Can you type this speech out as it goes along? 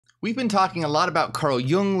We've been talking a lot about Carl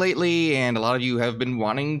Jung lately, and a lot of you have been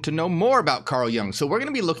wanting to know more about Carl Jung. So we're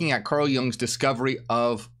going to be looking at Carl Jung's discovery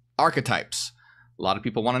of archetypes. A lot of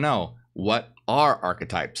people want to know, what are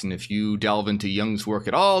archetypes? And if you delve into Jung's work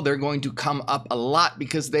at all, they're going to come up a lot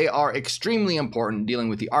because they are extremely important dealing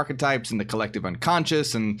with the archetypes and the collective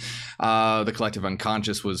unconscious. And the collective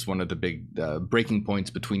unconscious was one of the big breaking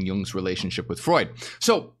points between Jung's relationship with Freud.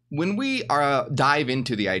 So when we dive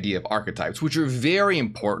into the idea of archetypes, which are very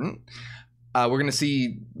important, we're going to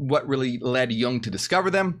see what really led Jung to discover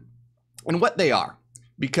them and what they are.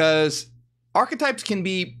 Because archetypes can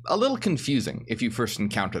be a little confusing if you first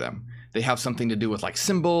encounter them. They have something to do with like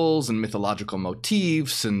symbols and mythological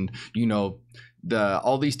motifs and, you know,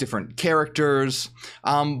 all these different characters.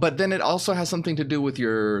 But then it also has something to do with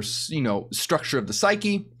your, structure of the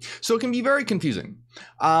psyche. So it can be very confusing.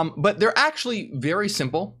 But they're actually very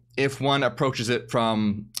simple if one approaches it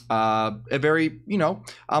from a very,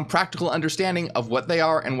 practical understanding of what they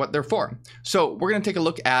are and what they're for. So we're going to take a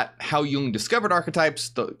look at how Jung discovered archetypes,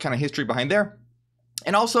 the kind of history behind there,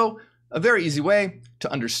 and also a very easy way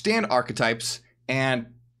to understand archetypes, and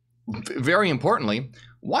very importantly,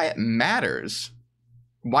 why it matters,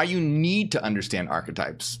 why you need to understand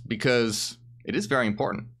archetypes, because it is very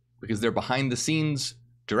important, because they're behind the scenes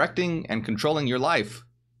directing and controlling your life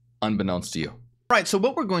unbeknownst to you. All right, so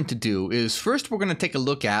what we're going to do is first we're going to take a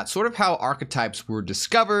look at sort of how archetypes were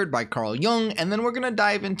discovered by Carl Jung, and then we're going to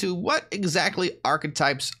dive into what exactly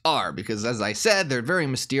archetypes are, because as I said, they're very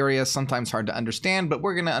mysterious, sometimes hard to understand, but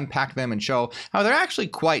we're going to unpack them and show how they're actually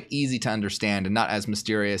quite easy to understand and not as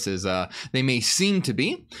mysterious as they may seem to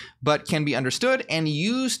be, but can be understood and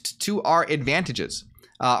used to our advantage.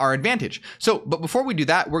 So, but before we do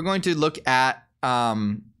that, we're going to look at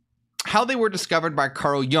how they were discovered by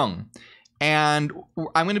Carl Jung. And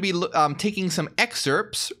I'm going to be taking some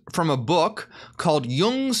excerpts from a book called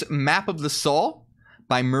Jung's Map of the Soul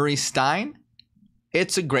by Murray Stein.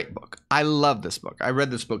 It's a great book. I love this book. I read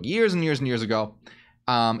this book years and years and years ago.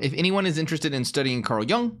 If anyone is interested in studying Carl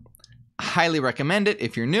Jung, I highly recommend it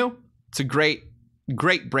if you're new. It's a great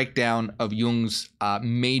breakdown of Jung's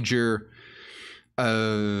major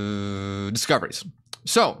discoveries.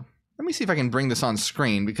 So let me see if I can bring this on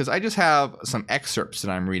screen, because I just have some excerpts that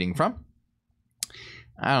I'm reading from.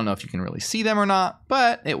 I don't know if you can really see them or not,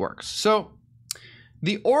 but it works. So,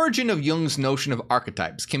 the origin of Jung's notion of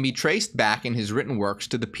archetypes can be traced back in his written works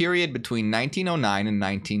to the period between 1909 and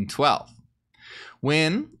 1912,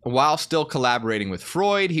 when, while still collaborating with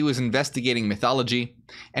Freud, he was investigating mythology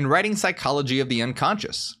and writing psychology of the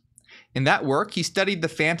unconscious. In that work, he studied the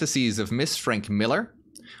fantasies of Miss Frank Miller,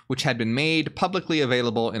 which had been made publicly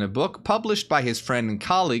available in a book published by his friend and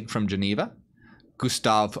colleague from Geneva,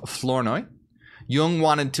 Gustave Flournoy. Jung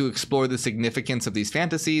wanted to explore the significance of these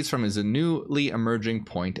fantasies from his newly emerging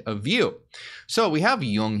point of view. So we have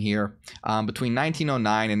Jung here between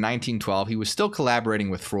 1909 and 1912. He was still collaborating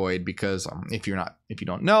with Freud because if you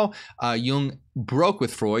don't know, Jung broke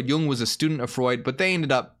with Freud. Jung was a student of Freud, but they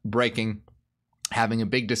ended up breaking, having a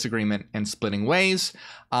big disagreement and splitting ways.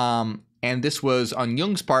 And this was on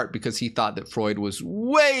Jung's part because he thought that Freud was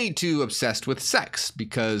way too obsessed with sex,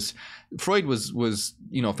 because Freud was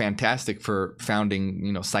fantastic for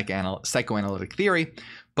founding, psychoanalytic theory,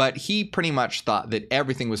 but he pretty much thought that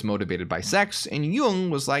everything was motivated by sex. And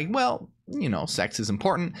Jung was like, well, sex is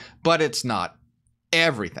important, but it's not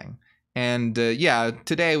everything. And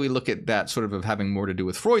today we look at that sort of having more to do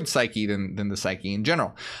with Freud's psyche than the psyche in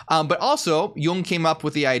general. But also, Jung came up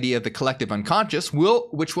with the idea of the collective unconscious,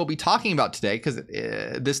 which we'll be talking about today, because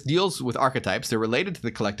this deals with archetypes. They're related to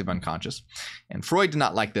the collective unconscious. And Freud did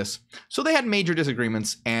not like this. So they had major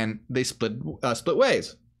disagreements, and they split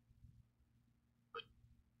ways.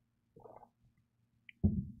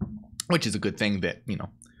 Which is a good thing that,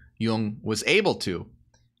 Jung was able to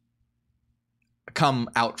come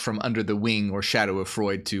out from under the wing or shadow of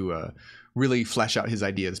Freud to really flesh out his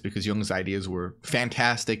ideas, because Jung's ideas were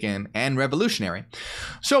fantastic and revolutionary.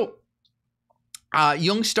 So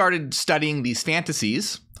Jung started studying these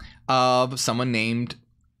fantasies of someone named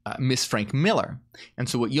Miss Frank Miller. And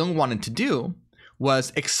so what Jung wanted to do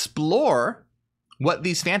was explore what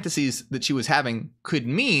these fantasies that she was having could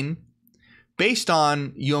mean based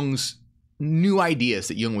on Jung's new ideas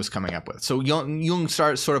that Jung was coming up with. So Jung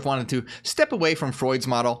sort of wanted to step away from Freud's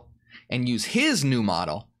model and use his new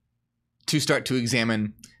model to start to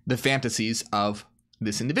examine the fantasies of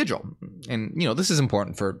this individual. And, this is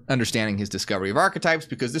important for understanding his discovery of archetypes,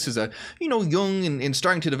 because this is Jung in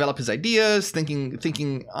starting to develop his ideas,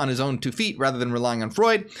 thinking on his own 2 feet rather than relying on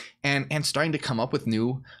Freud, and starting to come up with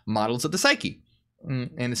new models of the psyche.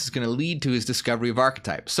 And this is going to lead to his discovery of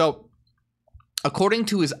archetypes. So According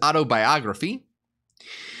to his autobiography,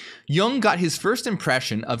 Jung got his first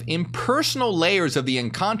impression of impersonal layers of the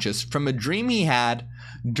unconscious from a dream he had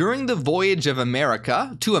during the voyage of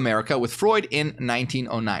America with Freud in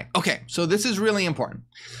 1909. Okay, so this is really important.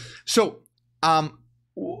 So,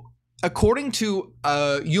 according to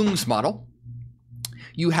Jung's model,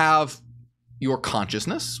 you have your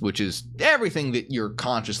consciousness, which is everything that you're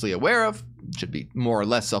consciously aware of, should be more or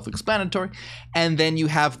less self-explanatory, and then you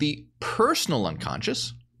have the personal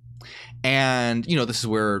unconscious. And, this is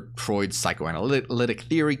where Freud's psychoanalytic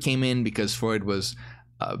theory came in, because Freud was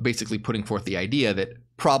basically putting forth the idea that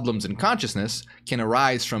problems in consciousness can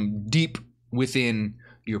arise from deep within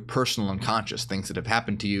your personal unconscious, things that have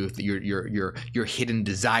happened to you, your hidden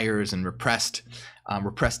desires and repressed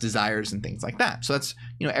desires and things like that. So that's,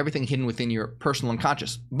 everything hidden within your personal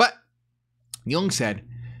unconscious. But Jung said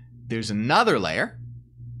there's another layer,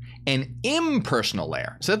 an impersonal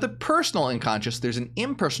layer. So at the personal unconscious, there's an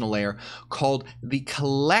impersonal layer called the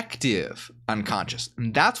collective unconscious.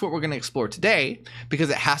 And that's what we're going to explore today,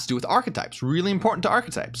 because it has to do with archetypes, really important to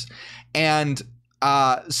archetypes. And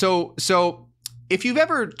so if you've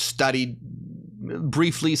ever studied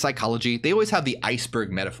briefly psychology, they always have the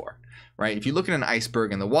iceberg metaphor, right? If you look at an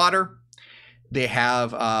iceberg in the water, they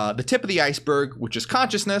have the tip of the iceberg, which is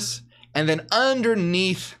consciousness, and then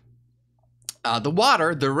underneath the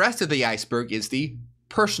water, the rest of the iceberg is the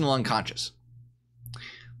personal unconscious.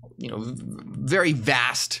 Very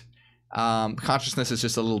vast. Consciousness is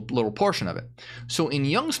just a little portion of it. So in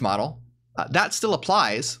Jung's model, that still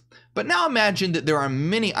applies. But now imagine that there are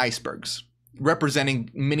many icebergs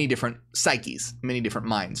representing many different psyches, many different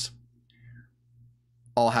minds,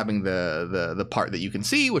 all having the part that you can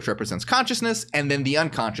see, which represents consciousness, and then the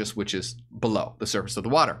unconscious, which is below the surface of the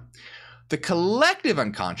water. The collective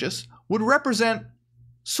unconscious would represent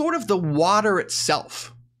sort of the water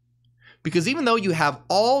itself. Because even though you have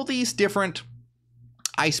all these different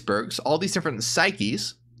icebergs, all these different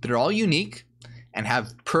psyches that are all unique and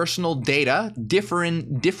have personal data,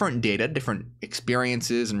 different data, different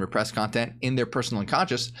experiences and repressed content in their personal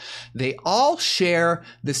unconscious, they all share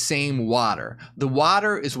the same water. The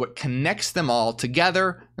water is what connects them all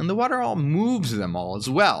together, and the water all moves them all as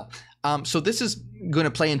well. So this is going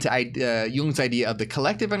to play into Jung's idea of the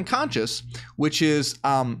collective unconscious, which is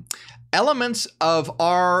elements of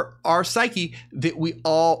our psyche that we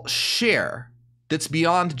all share, that's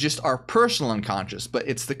beyond just our personal unconscious, but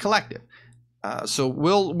it's the collective. So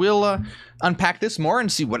we'll unpack this more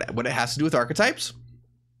and see what it has to do with archetypes.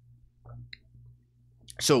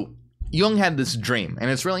 So Jung had this dream, and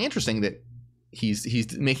it's really interesting that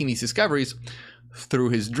he's making these discoveries through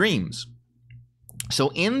his dreams.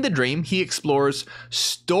 So in the dream, he explores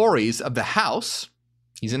stories of the house.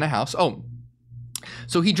 He's in a house. Oh,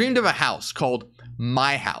 so he dreamed of a house called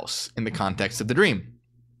My House in the context of the dream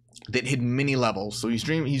that had many levels. So he's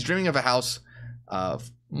dreaming of a house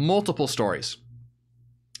of multiple stories.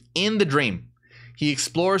 In the dream, he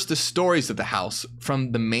explores the stories of the house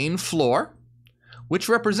from the main floor, which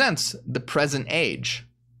represents the present age,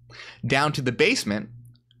 down to the basement,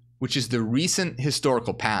 which is the recent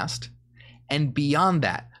historical past, and beyond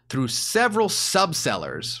that, through several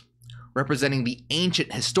subcellars representing the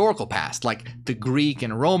ancient historical past, like the Greek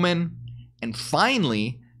and Roman, and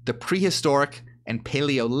finally, the prehistoric and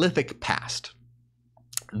Paleolithic past.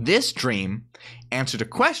 This dream answered a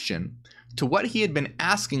question to what he had been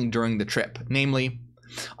asking during the trip, namely,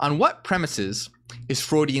 on what premises is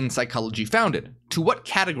Freudian psychology founded? To what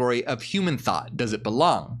category of human thought does it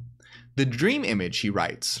belong? The dream image, he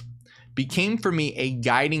writes, became for me a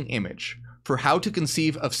guiding image for how to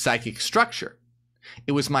conceive of psychic structure.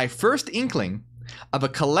 It was my first inkling of a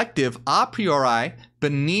collective a priori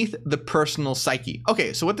beneath the personal psyche.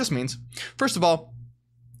 Okay, so what this means, first of all,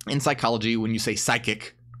 in psychology, when you say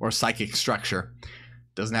psychic or psychic structure,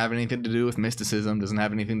 doesn't have anything to do with mysticism, doesn't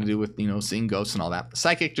have anything to do with, seeing ghosts and all that.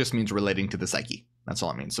 Psychic just means relating to the psyche. That's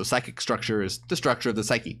all it means. So psychic structure is the structure of the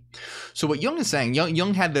psyche. So what Jung is saying,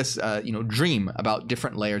 Jung had this, dream about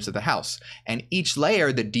different layers of the house. And each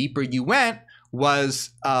layer, the deeper you went,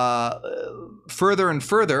 was further and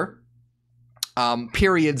further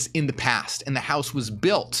periods in the past. And the house was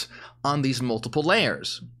built on these multiple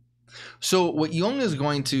layers. So what Jung is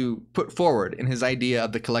going to put forward in his idea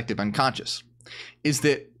of the collective unconscious is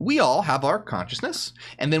that we all have our consciousness,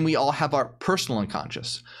 and then we all have our personal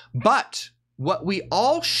unconscious. But what we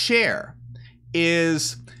all share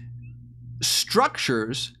is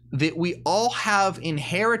structures that we all have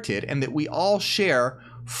inherited and that we all share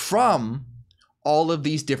from all of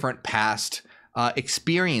these different past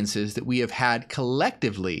experiences that we have had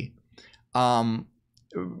collectively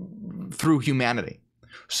through humanity.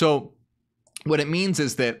 So what it means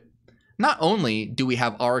is that not only do we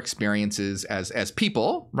have our experiences as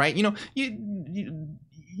people, right? You know, you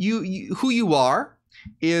who you are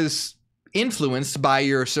is influenced by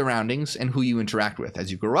your surroundings and who you interact with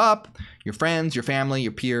as you grow up, your friends, your family,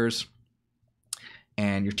 your peers,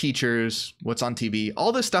 and your teachers, what's on TV.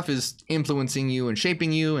 All this stuff is influencing you and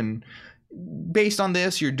shaping you, and based on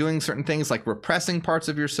this, you're doing certain things like repressing parts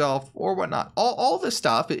of yourself or whatnot. All this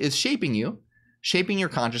stuff is shaping you, shaping your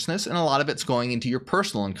consciousness, and a lot of it's going into your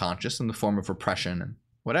personal unconscious in the form of repression and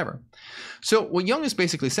whatever. So what Jung is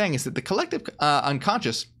basically saying is that the collective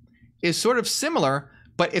unconscious is sort of similar,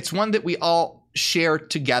 but it's one that we all share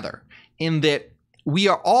together, in that we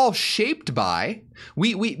are all shaped by,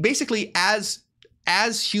 we basically as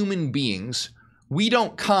human beings, we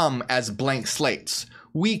don't come as blank slates.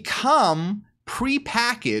 We come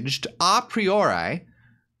pre-packaged a priori,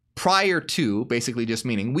 prior to, basically just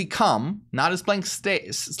meaning we come not as blank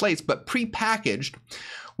slates, but pre-packaged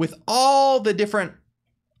with all the different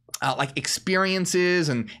like experiences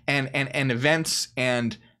and events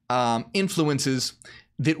and influences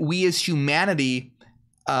that we as humanity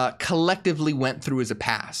collectively went through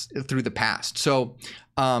through the past. So,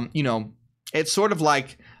 you know, it's sort of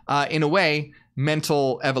like, in a way,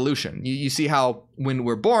 mental evolution. You see how when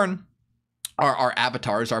we're born, our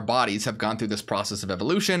avatars, our bodies have gone through this process of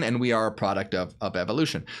evolution, and we are a product of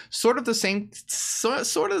evolution. Sort of the same,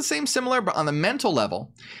 similar, but on the mental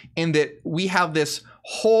level, in that we have this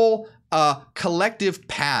whole collective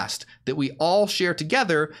past that we all share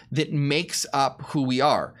together that makes up who we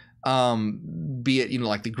are. Be it, you know,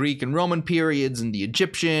 like the Greek and Roman periods and the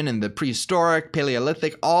Egyptian and the prehistoric,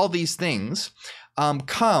 Paleolithic, all these things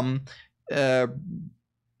come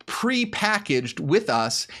pre-packaged with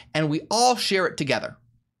us, and we all share it together.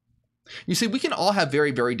 You see, we can all have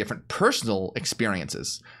very, very different personal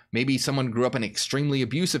experiences. Maybe someone grew up in an extremely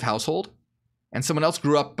abusive household, and someone else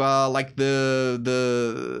grew up like the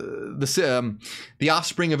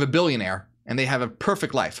offspring of a billionaire, and they have a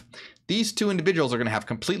perfect life. These two individuals are going to have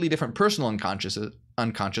completely different personal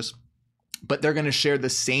unconscious, but they're going to share the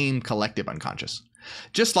same collective unconscious.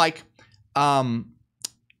 Just like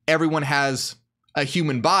everyone has a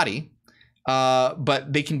human body,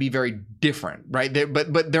 but they can be very different, right?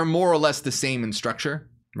 But they're more or less the same in structure,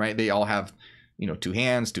 right? They all have, you know, 2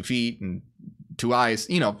 hands, 2 feet, and 2 eyes,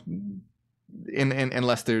 you know,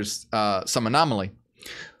 unless there's some anomaly.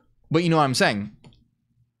 But you know what I'm saying?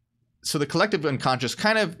 So the collective unconscious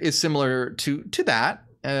kind of is similar to that.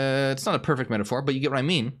 It's not a perfect metaphor, but you get what I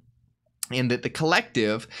mean, in that the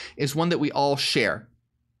collective is one that we all share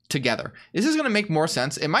together. This is going to make more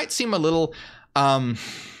sense. It might seem a little,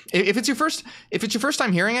 if it's your first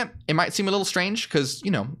time hearing it, it might seem a little strange, because, you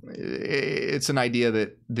know, it's an idea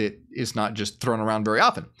that is not just thrown around very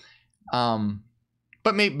often.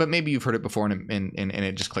 But maybe you've heard it before and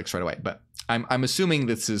it just clicks right away. But I'm assuming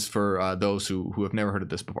this is for those who have never heard of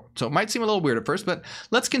this before. So it might seem a little weird at first, but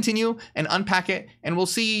let's continue and unpack it, and we'll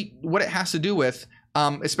see what it has to do with,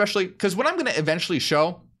 especially because what I'm going to eventually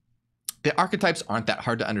show, the archetypes aren't that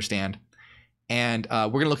hard to understand. And we're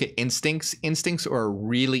going to look at instincts. Instincts are a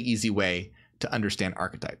really easy way to understand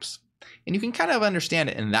archetypes. And you can kind of understand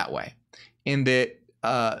it in that way, in that,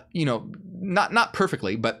 you know, not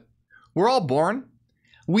perfectly, but we're all born.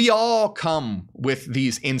 We all come with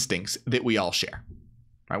these instincts that we all share,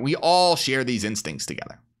 right? We all share these instincts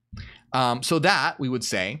together. So that, we would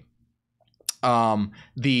say,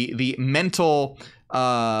 the mental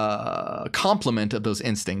complement of those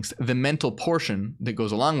instincts, the mental portion that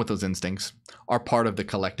goes along with those instincts, are part of the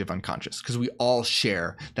collective unconscious, because we all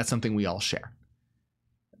share. That's something we all share.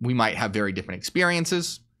 We might have very different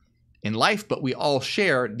experiences in life, but we all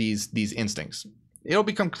share these instincts. It'll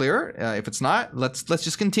become clearer. If it's not, let's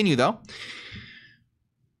just continue though.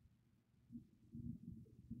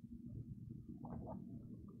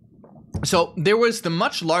 So there was the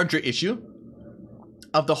much larger issue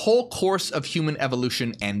of the whole course of human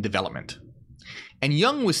evolution and development. And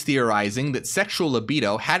Jung was theorizing that sexual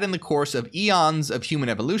libido had, in the course of eons of human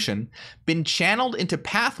evolution, been channeled into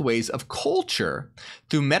pathways of culture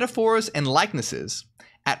through metaphors and likenesses,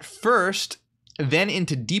 at first, then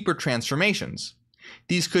into deeper transformations.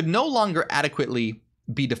 These could no longer adequately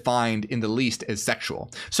be defined in the least as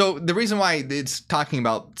sexual. So the reason why it's talking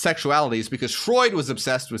about sexuality is because Freud was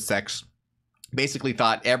obsessed with sex, basically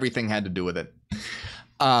thought everything had to do with it.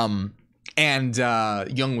 And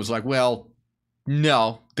Jung was like, well,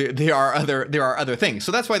 no, there are other things.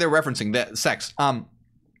 So that's why they're referencing that sex.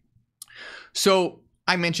 So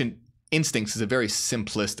I mentioned instincts is a very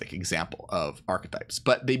simplistic example of archetypes,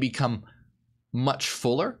 but they become much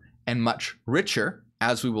fuller and much richer,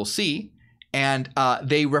 as we will see, And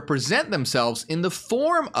they represent themselves in the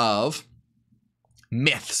form of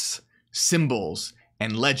myths, symbols,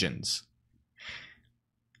 and legends.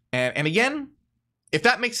 And again, if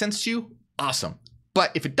that makes sense to you, awesome.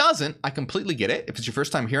 But if it doesn't, I completely get it. If it's your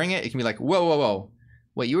first time hearing it, it can be like, whoa, whoa, whoa.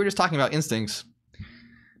 Wait, you were just talking about instincts.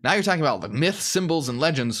 Now you're talking about the myths, symbols, and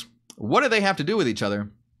legends. What do they have to do with each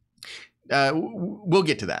other? We'll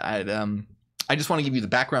get to that. I just want to give you the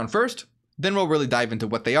background first, then we'll really dive into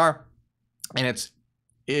what they are. And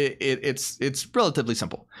it's relatively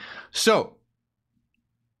simple. So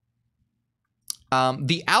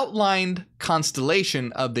the outlined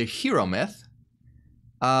constellation of the hero myth.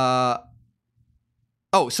 So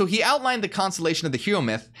he outlined the constellation of the hero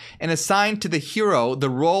myth and assigned to the hero the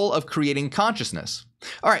role of creating consciousness.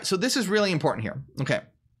 All right, so this is really important here. Okay,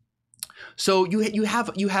 so you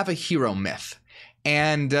have a hero myth,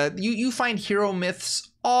 and you find hero myths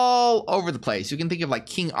all over the place. You can think of like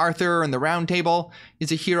King Arthur and the Round Table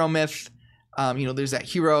is a hero myth. There's that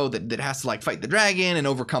hero that has to like fight the dragon and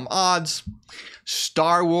overcome odds.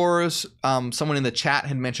 Star Wars, someone in the chat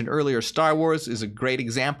had mentioned earlier, Star Wars is a great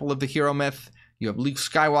example of the hero myth. You have Luke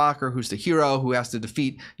Skywalker, who's the hero who has to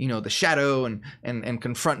defeat, the shadow and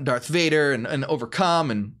confront Darth Vader and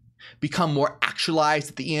overcome and become more actualized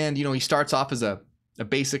at the end. He starts off as a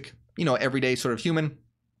basic, everyday sort of human,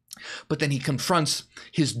 but then he confronts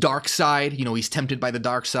his dark side. He's tempted by the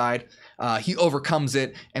dark side. He overcomes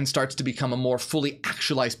it and starts to become a more fully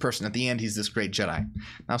actualized person. At the end, he's this great Jedi.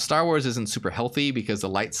 Now, Star Wars isn't super healthy because the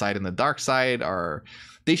light side and the dark side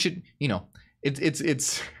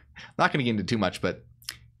it's not going to get into too much, but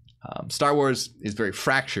Star Wars is very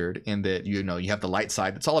fractured in that, you have the light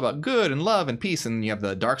side that's all about good and love and peace, and you have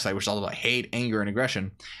the dark side, which is all about hate, anger, and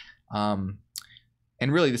aggression. And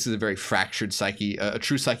really, this is a very fractured psyche. A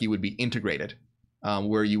true psyche would be integrated,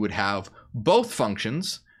 where you would have both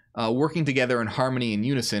functions working together in harmony and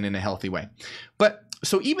unison in a healthy way. But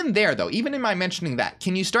so even there, though, even in my mentioning that,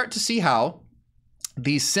 can you start to see how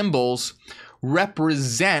these symbols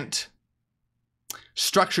represent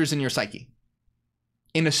structures in your psyche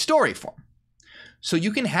in a story form? So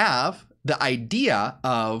you can have the idea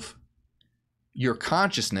of your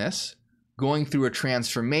consciousness going through a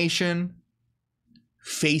transformation,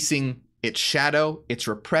 facing its shadow, its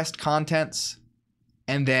repressed contents,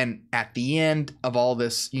 and then at the end of all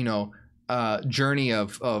this, journey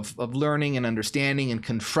of learning and understanding and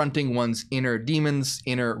confronting one's inner demons,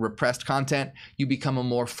 inner repressed content, you become a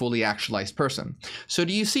more fully actualized person. So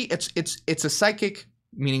do you see? It's a psychic,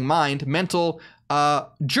 meaning mind, mental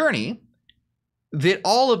journey that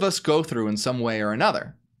all of us go through in some way or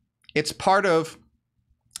another. It's part of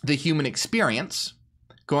the human experience,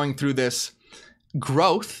 going through this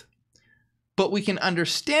growth, but we can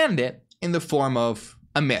understand it in the form of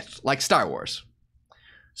a myth, like Star Wars.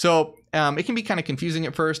 So it can be kind of confusing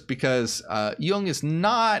at first because Jung is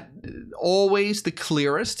not always the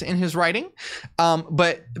clearest in his writing,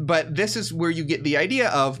 but this is where you get the idea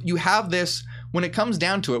of, you have this, when it comes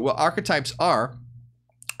down to it, what archetypes are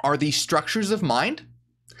these structures of mind.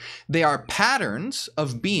 They are patterns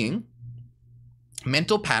of being,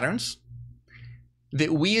 mental patterns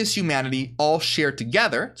that we as humanity all share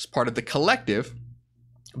together. It's part of the collective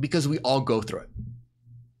because we all go through it.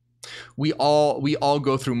 We all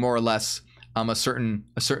go through more or less a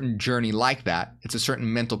certain journey like that. It's a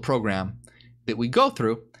certain mental program that we go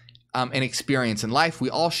through and experience in life. We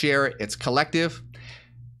all share it. It's collective.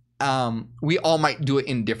 We all might do it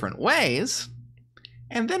in different ways,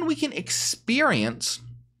 and then we can experience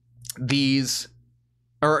these,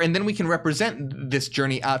 and then we can represent this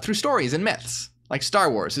journey through stories and myths. Like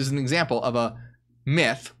Star Wars is an example of a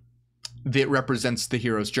myth that represents the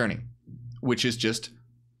hero's journey, which is just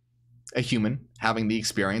a human having the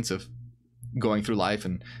experience of going through life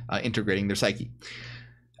and integrating their psyche.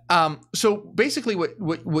 So basically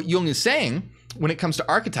what Jung is saying when it comes to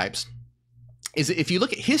archetypes is that if you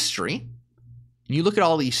look at history, and you look at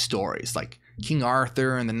all these stories like King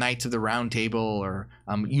Arthur and the Knights of the Round Table, or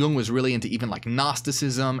Jung was really into even like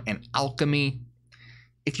Gnosticism and alchemy.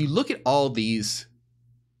 If you look at all these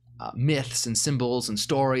myths and symbols and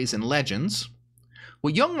stories and legends,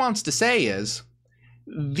 what Jung wants to say is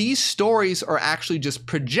these stories are actually just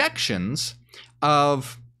projections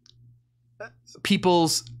of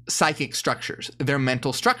people's psychic structures, their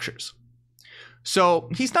mental structures. So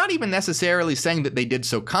he's not even necessarily saying that they did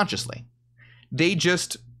so consciously. They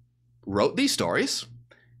just wrote these stories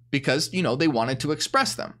because, they wanted to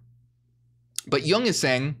express them. But Jung is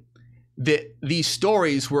saying that these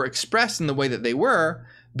stories were expressed in the way that they were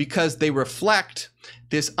because they reflect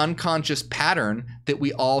this unconscious pattern that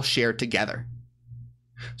we all share together.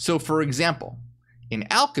 So for example, in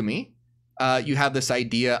alchemy, you have this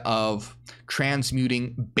idea of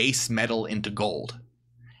transmuting base metal into gold.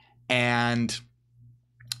 And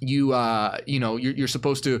you're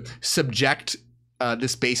supposed to subject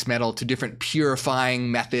this base metal to different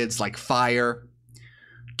purifying methods like fire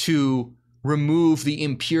to remove the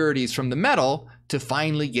impurities from the metal to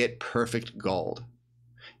finally get perfect gold.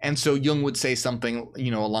 And so Jung would say something,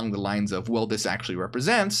 along the lines of, well, this actually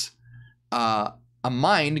represents a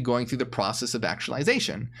mind going through the process of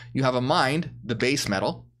actualization. You have a mind, the base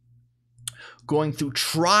metal, going through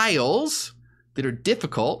trials that are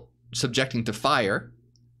difficult, subjecting to fire,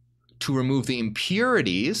 to remove the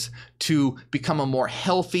impurities, to become a more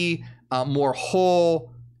healthy, more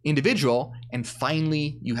whole individual, and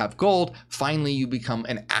finally you have gold. Finally you become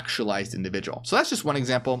an actualized individual. So that's just one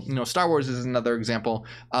example. Star Wars is another example.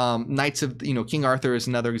 Knights of King Arthur is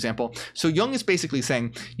another example. So Jung is basically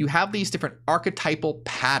saying you have these different archetypal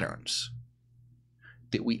patterns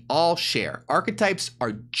that we all share. Archetypes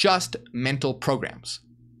are just mental programs.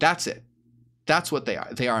 That's it. That's what they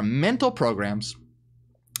are. They are mental programs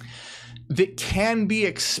that can be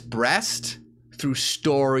expressed through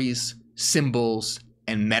stories, symbols,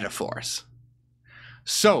 and metaphors.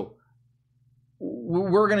 So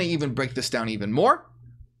we're going to even break this down even more,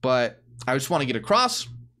 but I just want to get across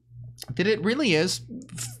that it really is,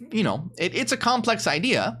 it's a complex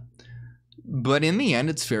idea, but in the end,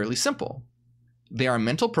 it's fairly simple. They are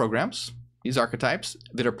mental programs, these archetypes,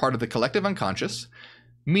 that are part of the collective unconscious,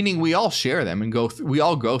 meaning we all share them and we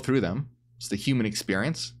all go through them. It's the human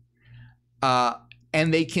experience.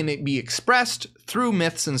 And they can be expressed through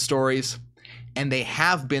myths and stories, and they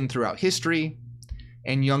have been throughout history.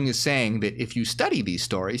 And Jung is saying that if you study these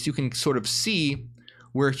stories, you can sort of see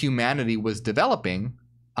where humanity was developing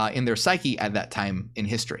in their psyche at that time in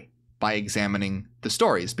history by examining the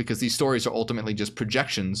stories, because these stories are ultimately just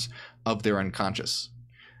projections of their unconscious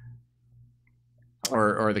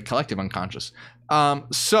or the collective unconscious.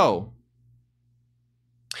 So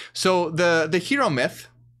the hero myth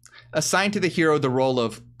assigned to the hero the role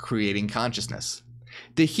of creating consciousness.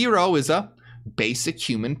 The hero is a basic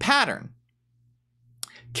human pattern,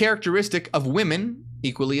 characteristic of women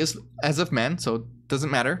equally as of men, so it doesn't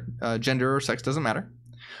matter, gender or sex doesn't matter.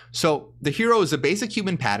 So the hero is a basic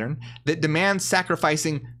human pattern that demands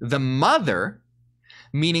sacrificing the mother,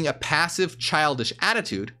 meaning a passive childish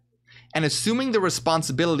attitude, and assuming the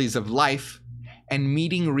responsibilities of life and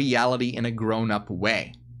meeting reality in a grown-up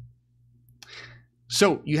way.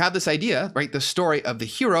 So you have this idea, right? The story of the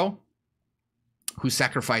hero who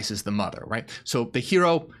sacrifices the mother, right? So the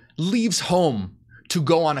hero leaves home to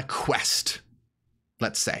go on a quest,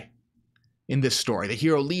 let's say. In this story, the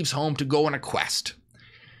hero leaves home to go on a quest.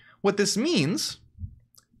 What this means,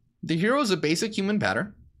 the hero is a basic human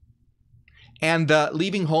pattern, and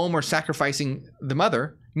leaving home or sacrificing the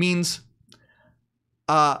mother means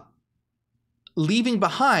leaving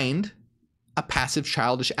behind a passive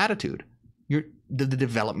childish attitude. The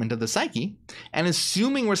development of the psyche, and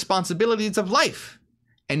assuming responsibilities of life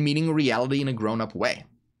and meeting reality in a grown-up way.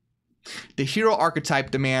 The hero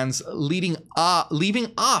archetype demands leaving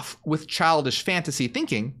off with childish fantasy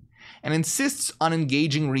thinking and insists on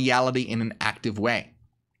engaging reality in an active way.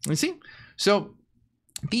 You see? So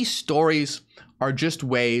these stories are just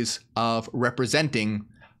ways of representing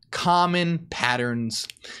common patterns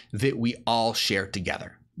that we all share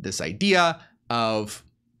together. This idea of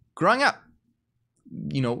growing up,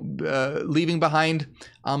 leaving behind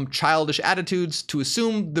childish attitudes to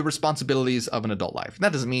assume the responsibilities of an adult life.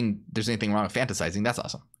 That doesn't mean there's anything wrong with fantasizing. That's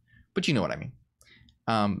awesome. But you know what I mean.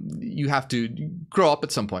 You have to grow up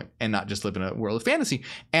at some point and not just live in a world of fantasy.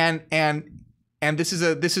 And this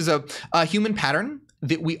is a human pattern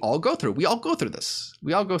that we all go through. We all go through this.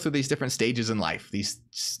 We all go through these different stages in life. These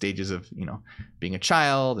stages of being a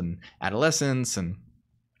child and adolescence and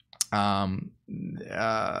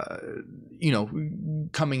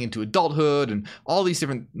coming into adulthood and all these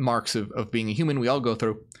different marks of being a human we all go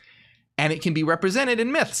through. And it can be represented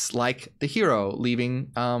in myths like the hero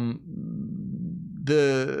leaving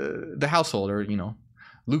the household, or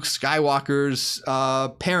Luke Skywalker's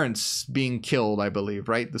parents being killed, I believe,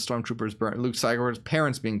 right? The stormtroopers Luke Skywalker's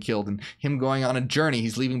parents being killed, and him going on a journey.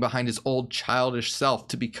 He's leaving behind his old childish self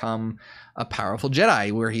to become a powerful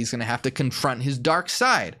Jedi, where he's going to have to confront his dark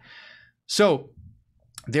side. So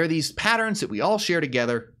there are these patterns that we all share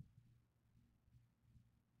together.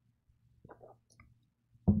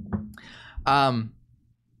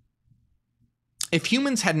 If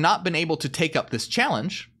humans had not been able to take up this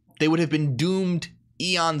challenge, they would have been doomed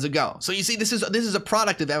eons ago. So you see, this is a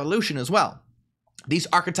product of evolution as well. These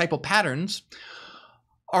archetypal patterns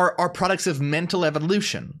are products of mental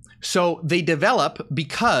evolution. So they develop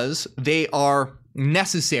because they are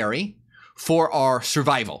necessary for our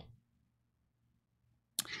survival.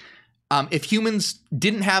 If humans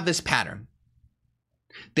didn't have this pattern,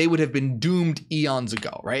 they would have been doomed eons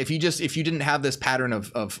ago, right? If you didn't have this pattern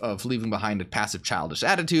of leaving behind a passive childish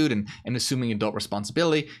attitude and assuming adult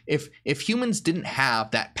responsibility, if humans didn't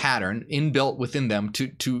have that pattern inbuilt within them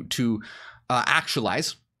to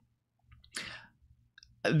actualize,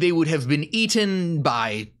 they would have been eaten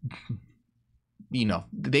by,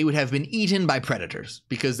 they would have been eaten by predators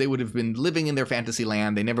because they would have been living in their fantasy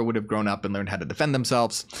land. They never would have grown up and learned how to defend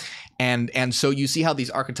themselves. And so you see how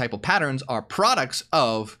these archetypal patterns are products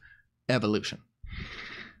of evolution.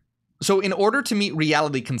 So in order to meet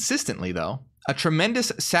reality consistently, though, a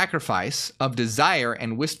tremendous sacrifice of desire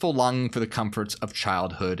and wistful longing for the comforts of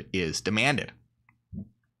childhood is demanded.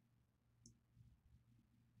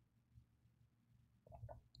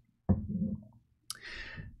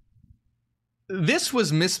 This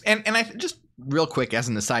was and I just real quick as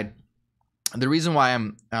an aside, the reason why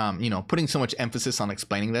I'm putting so much emphasis on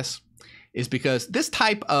explaining this is because this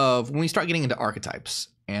type of, when we start getting into archetypes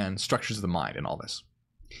and structures of the mind and all this,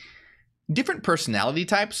 different personality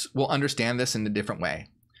types will understand this in a different way.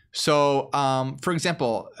 So for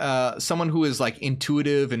example, someone who is like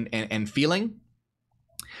intuitive and feeling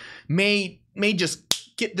may just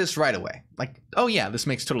get this right away. Like, oh yeah, this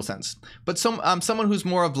makes total sense. But someone who's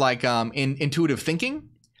more of like intuitive thinking,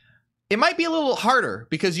 it might be a little harder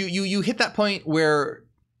because you hit that point where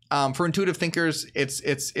for intuitive thinkers,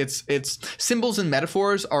 it's symbols and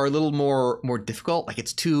metaphors are a little more difficult. Like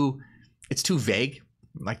it's too vague.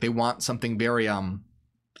 Like they want something very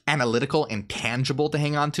analytical and tangible to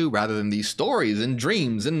hang on to rather than these stories and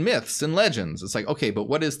dreams and myths and legends. It's like, okay, but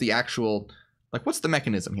what is the actual, like what's the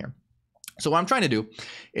mechanism here? So what I'm trying to do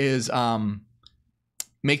is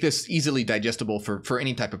make this easily digestible for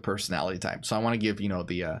any type of personality type. So I want to give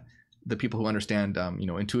the people who understand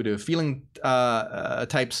intuitive feeling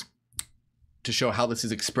types to show how this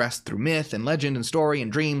is expressed through myth and legend and story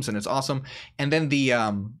and dreams, and it's awesome. And then the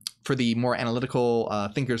for the more analytical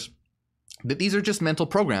thinkers, that these are just mental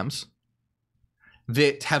programs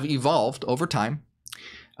that have evolved over time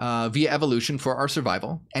via evolution for our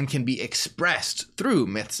survival and can be expressed through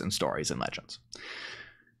myths and stories and legends.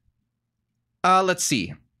 Let's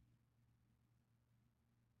see.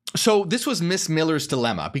 So this was Miss Miller's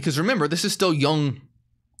dilemma, because remember, this is still Jung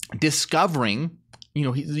discovering,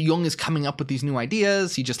 Jung is coming up with these new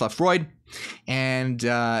ideas. He just left Freud, and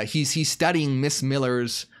he's studying Miss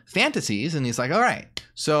Miller's fantasies, and he's like, all right,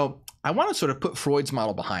 so I want to sort of put Freud's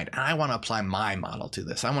model behind, and I want to apply my model to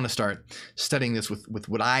this. I want to start studying this with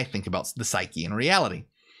what I think about the psyche and reality.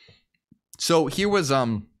 So here was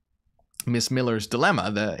Miss Miller's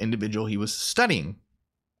dilemma, the individual he was studying.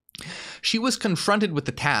 She was confronted with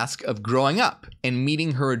the task of growing up and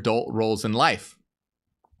meeting her adult roles in life,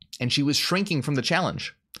 and she was shrinking from the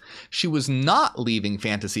challenge. She was not leaving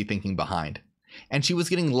fantasy thinking behind, and she was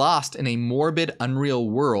getting lost in a morbid, unreal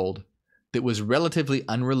world that was relatively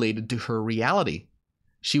unrelated to her reality.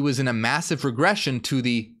 She was in a massive regression to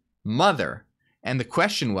the mother, and the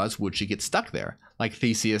question was, would she get stuck there, like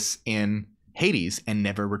Theseus in Hades, and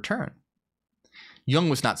never return? Jung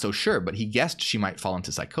was not so sure, but he guessed she might fall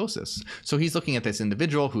into psychosis. So he's looking at this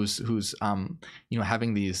individual who's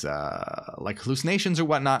having these like hallucinations or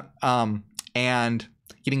whatnot, and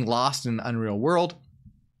getting lost in an unreal world.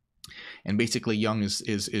 And basically Jung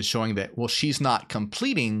is showing that, well, she's not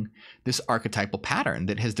completing this archetypal pattern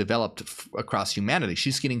that has developed across humanity.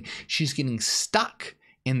 She's getting stuck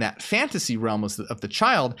in that fantasy realm of the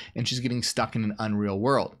child, and she's getting stuck in an unreal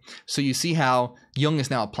world. So you see how Jung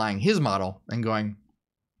is now applying his model and going,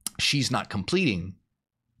 she's not completing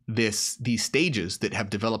these stages that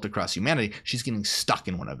have developed across humanity. She's getting stuck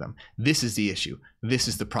in one of them. This is the issue. This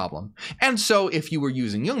is the problem. And so if you were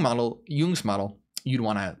using Jung's model, you'd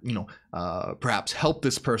want to, perhaps help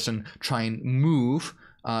this person try and move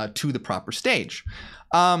to the proper stage.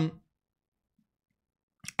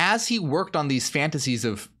 As he worked on these fantasies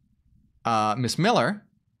of Miss Miller,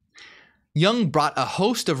 Jung brought a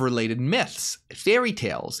host of related myths, fairy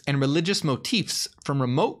tales, and religious motifs from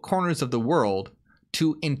remote corners of the world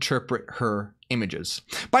to interpret her images.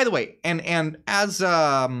 By the way, and as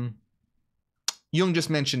Jung just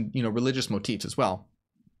mentioned, religious motifs as well,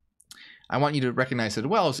 I want you to recognize it as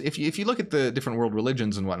well. If you look at the different world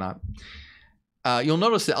religions and whatnot, you'll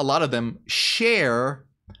notice that a lot of them share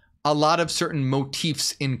a lot of certain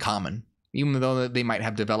motifs in common, even though they might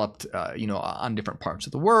have developed, on different parts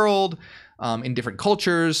of the world, in different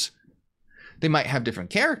cultures. They might have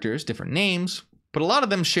different characters, different names, but a lot of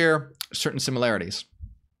them share certain similarities.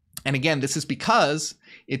 And again, this is because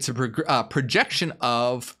it's a projection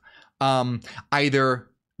of either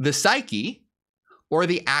the psyche or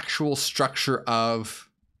the actual structure of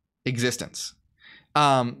existence.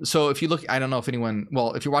 So if you look, I don't know if anyone,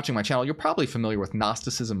 well, if you're watching my channel, you're probably familiar with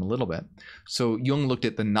Gnosticism a little bit. So Jung looked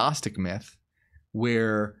at the Gnostic myth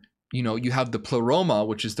where, you know, you have the pleroma,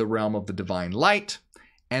 which is the realm of the divine light.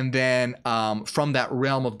 And then from that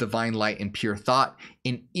realm of divine light and pure thought,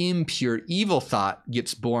 an impure evil thought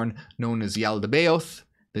gets born, known as Yaldabaoth,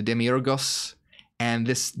 the Demiurgos. And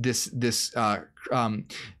this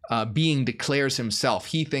being declares himself.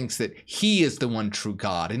 He thinks that he is the one true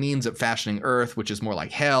God, and he ends up fashioning Earth, which is more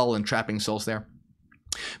like hell, and trapping souls there.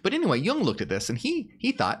 But anyway, Jung looked at this, and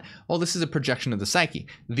he thought, well, this is a projection of the psyche.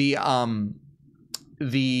 The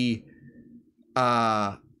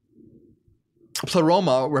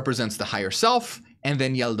pleroma represents the higher self, and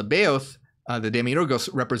then Yaldabaoth, the Demiurgos,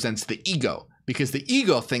 represents the ego, because the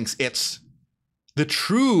ego thinks it's the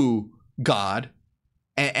true God,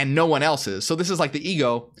 and no one else is. So this is like the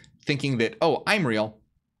ego thinking that, oh, I'm real,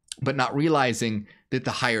 but not realizing that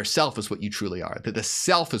the higher self is what you truly are, that the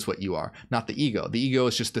self is what you are, not the ego. The ego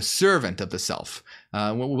is just the servant of the self.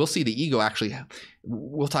 We'll see the ego actually,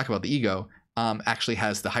 we'll talk about the ego, actually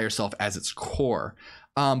has the higher self as its core.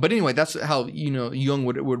 But anyway, that's how, you know, Jung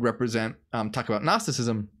would represent, talk about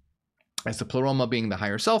Gnosticism as the pleroma being the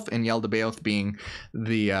higher self and Yaldabaoth being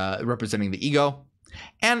the representing the ego.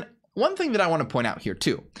 And one thing that I want to point out here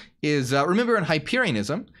too is, remember in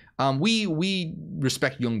Hyperianism, we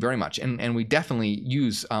respect Jung very much, and we definitely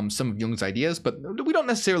use some of Jung's ideas, but we don't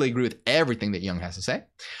necessarily agree with everything that Jung has to say.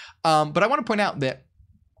 But I want to point out that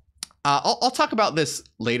I'll talk about this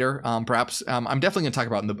later, perhaps. I'm definitely going to talk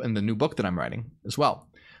about it in the new book that I'm writing as well.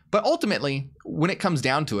 But ultimately, when it comes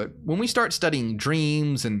down to it, when we start studying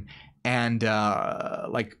dreams and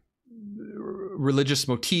like religious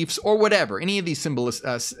motifs or whatever, any of these symbolism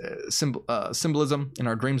in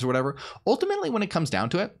our dreams or whatever, ultimately when it comes down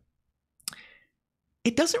to it,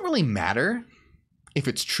 it doesn't really matter if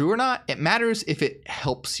it's true or not. It matters if it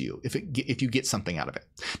helps you, if you get something out of it.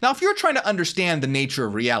 Now, if you're trying to understand the nature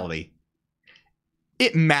of reality,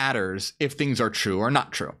 it matters if things are true or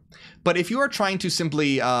not true. But if you are trying to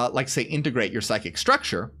simply, like say, integrate your psychic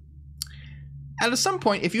structure, at some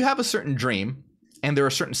point, if you have a certain dream, and there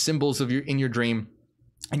are certain symbols in your dream,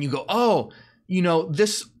 and you go, oh, you know,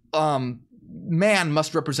 this man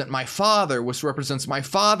must represent my father, which represents my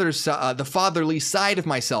father's, the fatherly side of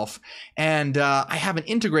myself, and I haven't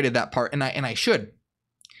integrated that part, and I should.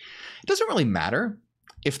 It doesn't really matter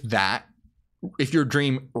if your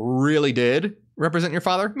dream really did represent your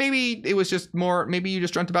father. Maybe it was just more, maybe you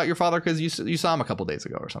just dreamt about your father because you saw him a couple days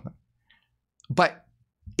ago or something. But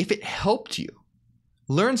if it helped you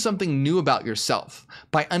learn something new about yourself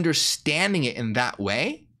by understanding it in that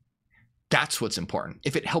way, that's what's important.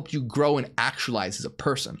 If it helped you grow and actualize as a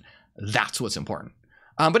person, that's what's important.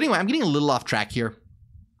 But anyway, I'm getting a little off track here.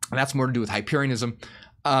 And that's more to do with Hyperianism.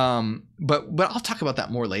 But I'll talk about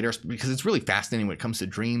that more later because it's really fascinating when it comes to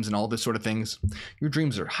dreams and all this sort of things. Your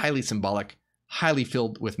dreams are highly symbolic, highly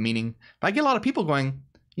filled with meaning. But I get a lot of people going,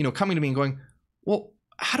 you know, coming to me and going, well,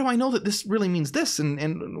 how do I know that this really means this?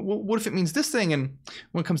 And what if it means this thing? And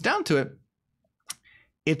when it comes down to it,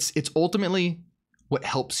 it's ultimately what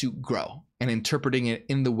helps you grow and interpreting it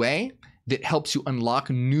in the way that helps you unlock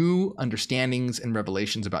new understandings and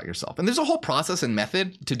revelations about yourself. And there's a whole process and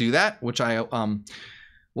method to do that, which I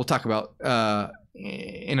we'll talk about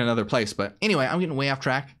in another place. But anyway, I'm getting way off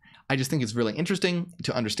track. I just think it's really interesting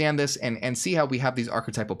to understand this and see how we have these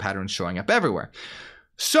archetypal patterns showing up everywhere.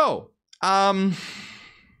 So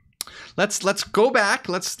let's go back.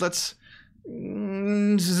 Let's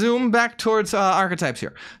zoom back towards archetypes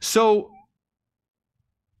here. So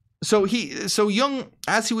Jung,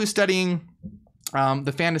 as he was studying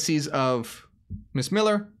the fantasies of Miss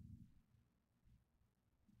Miller,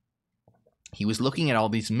 he was looking at all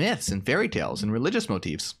these myths and fairy tales and religious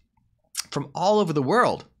motifs from all over the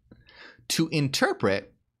world to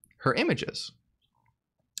interpret her images,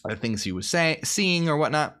 the things he was seeing or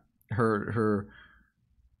whatnot, the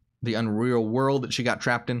unreal world that she got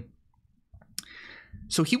trapped in.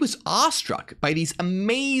 So he was awestruck by these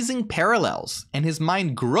amazing parallels, and his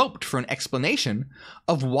mind groped for an explanation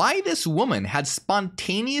of why this woman had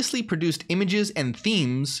spontaneously produced images and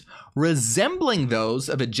themes resembling those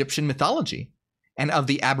of Egyptian mythology and of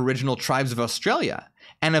the Aboriginal tribes of Australia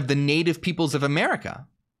and of the native peoples of America.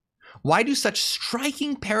 Why do such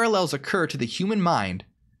striking parallels occur to the human mind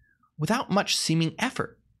without much seeming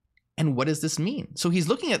effort? And what does this mean? So he's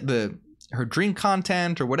looking at her dream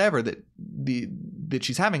content or whatever that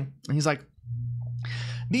she's having, and he's like,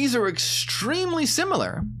 these are extremely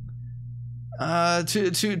similar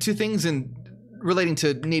to things in relating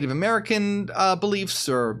to Native American beliefs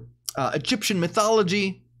or Egyptian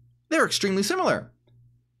mythology. They're extremely similar.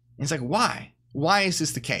 And it's like, why? Why is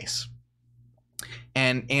this the case?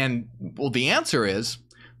 And well, the answer is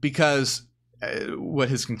because what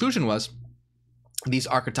his conclusion was, these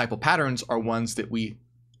archetypal patterns are ones that we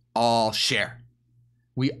all share.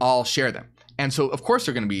 We all share them. And so, of course,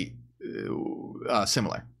 they're going to be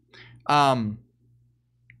similar. Again,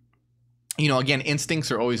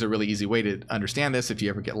 instincts are always a really easy way to understand this. If you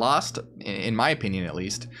ever get lost, in my opinion, at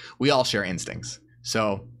least, we all share instincts.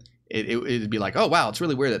 So it'd be like, oh, wow, it's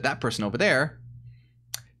really weird that that person over there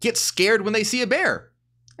gets scared when they see a bear.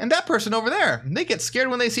 And that person over there, they get scared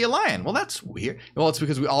when they see a lion. Well, that's weird. Well, it's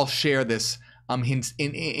because we all share this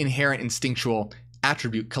inherent instinctual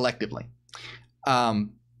attribute collectively.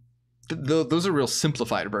 Those are real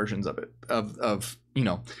simplified versions of it, of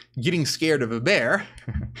getting scared of a bear,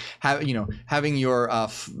 having your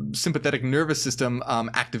sympathetic nervous system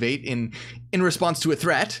activate in response to a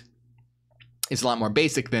threat is a lot more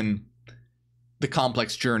basic than the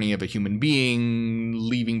complex journey of a human being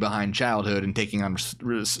leaving behind childhood and taking on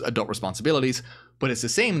adult responsibilities. But it's the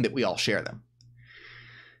same that we all share them.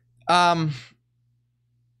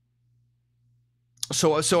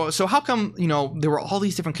 So how come, there were all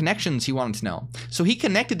these different connections he wanted to know? So he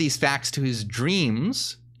connected these facts to his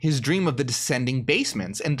dreams, his dream of the descending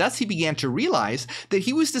basements, and thus he began to realize that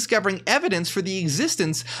he was discovering evidence for the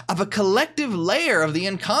existence of a collective layer of the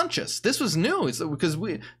unconscious. This was new. It's because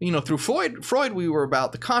we, through Freud, we were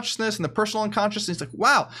about the consciousness and the personal unconscious. And it's like,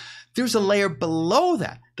 wow, there's a layer below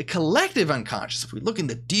that, the collective unconscious. If we look in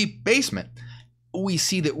the deep basement, we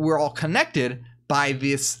see that we're all connected by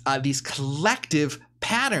these collective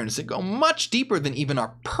patterns that go much deeper than even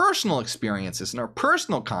our personal experiences and our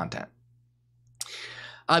personal content.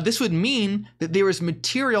 This would mean that there is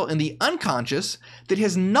material in the unconscious that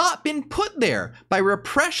has not been put there by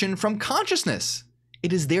repression from consciousness.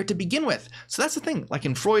 It is there to begin with. So that's the thing. Like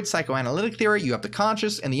in Freud's psychoanalytic theory, you have the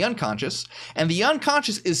conscious and the unconscious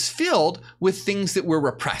is filled with things that were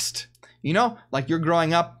repressed. Like you're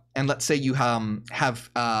growing up, and let's say you have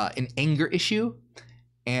an anger issue,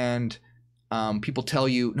 and people tell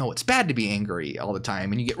you, no, it's bad to be angry all the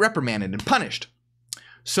time, and you get reprimanded and punished.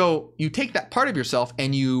 So you take that part of yourself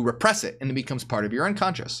and you repress it, and it becomes part of your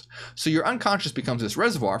unconscious. So your unconscious becomes this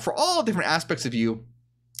reservoir for all different aspects of you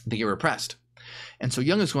that get repressed. And so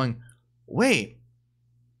Jung is going, wait,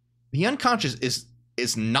 the unconscious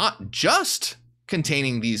is not just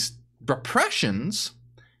containing these repressions,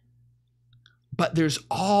 but there's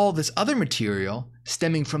all this other material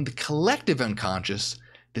stemming from the collective unconscious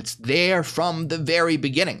that's there from the very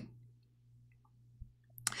beginning.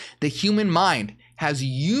 The human mind has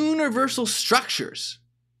universal structures,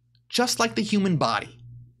 just like the human body.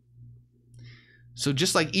 So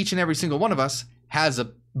just like each and every single one of us has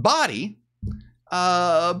a body,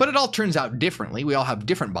 but it all turns out differently. We all have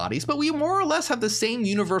different bodies, but we more or less have the same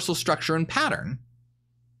universal structure and pattern.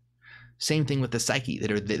 Same thing with the psyche,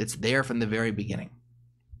 that it's there from the very beginning.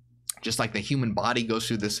 Just like the human body goes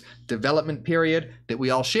through this development period that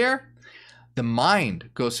we all share, the mind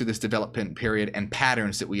goes through this development period and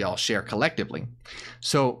patterns that we all share collectively.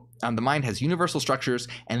 So the mind has universal structures,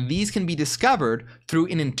 and these can be discovered through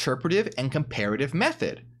an interpretive and comparative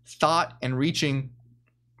method, thought and reaching.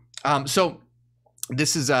 So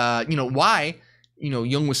this is why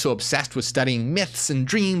Jung was so obsessed with studying myths and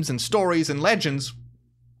dreams and stories and legends,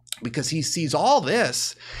 because he sees all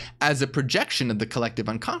this as a projection of the collective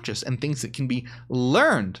unconscious and things that can be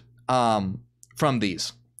learned from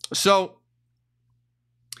these. So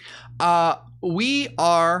we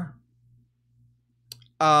are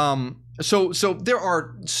so there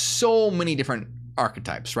are so many different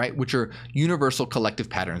archetypes, right, which are universal collective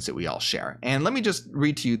patterns that we all share. And let me just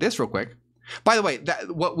read to you this real quick. By the way,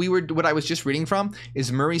 what I was just reading from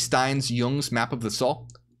is Murray Stein's Jung's Map of the Soul.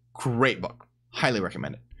 Great book. Highly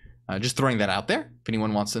recommend it. Just throwing that out there. If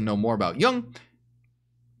anyone wants to know more about Jung,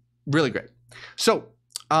 really great. So,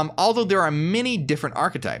 although there are many different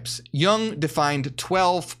archetypes, Jung defined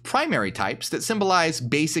 12 primary types that symbolize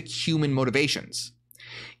basic human motivations.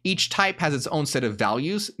 Each type has its own set of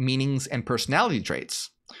values, meanings, and personality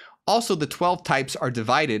traits. Also, the 12 types are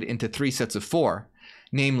divided into 3 sets of 4,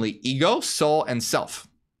 namely ego, soul, and self.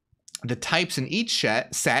 The types in each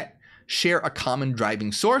set share a common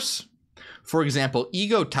driving source. For example,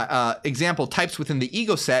 types within the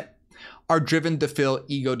ego set are driven to fill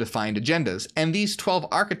ego-defined agendas. And these 12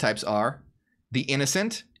 archetypes are the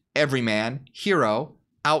innocent, everyman, hero,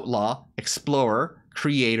 outlaw, explorer,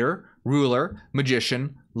 creator, ruler,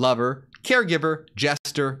 magician, lover, caregiver,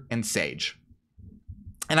 jester, and sage.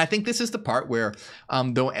 And I think this is the part where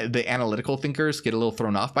the analytical thinkers get a little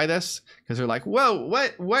thrown off by this, because they're like, whoa,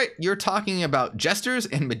 what? You're talking about jesters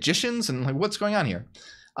and magicians, and like, what's going on here?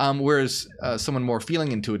 Whereas someone more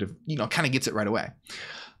feeling intuitive, kind of gets it right away.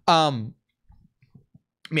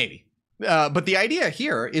 Maybe. But the idea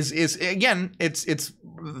here is again, it's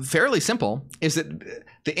fairly simple, is that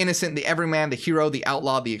the innocent, the everyman, the hero, the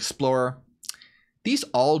outlaw, the explorer, these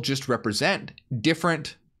all just represent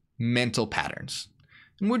different mental patterns.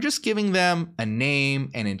 And we're just giving them a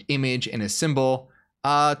name and an image and a symbol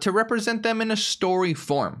to represent them in a story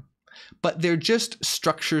form. But they're just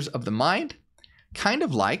structures of the mind, kind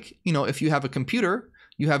of like, if you have a computer,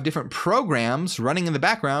 you have different programs running in the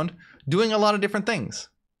background doing a lot of different things.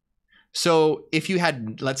 So if you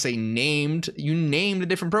had, let's say, named the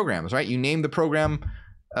different programs, right? You named the program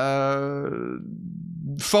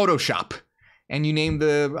Photoshop, and you named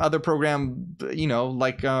the other program,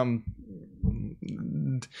 like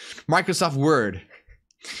Microsoft Word.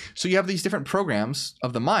 So you have these different programs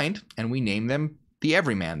of the mind, and we name them the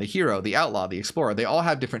everyman, the hero, the outlaw, the explorer. They all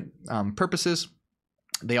have different purposes.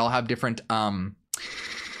 They all have different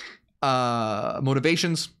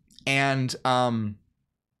motivations, and and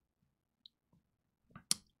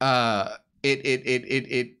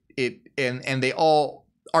they all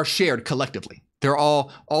are shared collectively. They're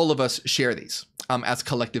all of us share these as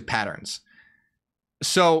collective patterns.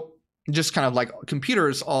 So just kind of like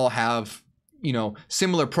computers all have,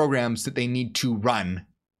 similar programs that they need to run.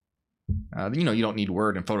 You don't need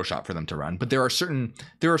Word and Photoshop for them to run, but there are certain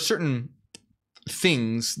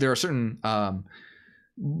things, there are certain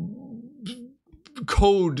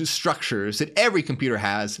code structures that every computer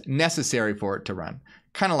has necessary for it to run.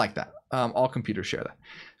 Kind of like that. All computers share that.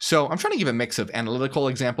 So I'm trying to give a mix of analytical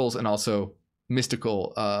examples and also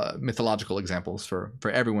mythological examples for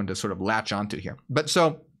everyone to sort of latch onto here. But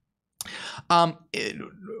so I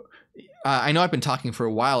know I've been talking for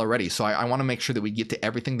a while already, so I want to make sure that we get to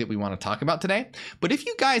everything that we want to talk about today. But if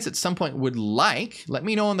you guys at some point would like, let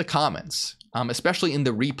me know in the comments, especially in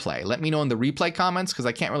the replay. Let me know in the replay comments, because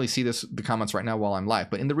I can't really see the comments right now while I'm live.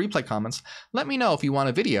 But in the replay comments, let me know if you want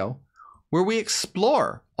a video where we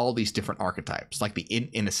explore all these different archetypes, like the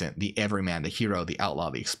innocent, the everyman, the hero, the outlaw,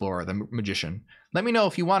 the explorer, the magician. Let me know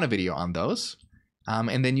if you want a video on those.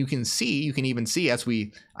 And then you can even see as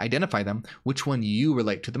we identify them, which one you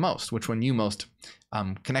relate to the most, which one you most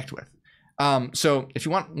connect with. So if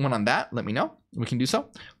you want one on that, let me know. We can do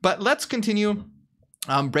so. But let's continue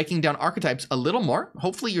breaking down archetypes a little more.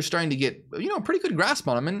 Hopefully you're starting to get a pretty good grasp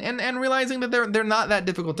on them and realizing that they're not that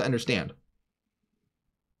difficult to understand.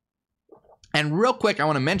 And real quick, I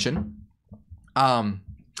want to mention that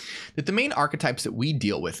the main archetypes that we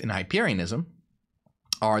deal with in Hyperianism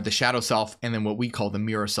are the shadow self, and then what we call the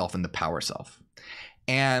mirror self and the power self.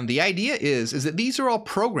 And the idea is that these are all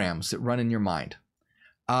programs that run in your mind,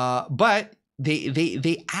 but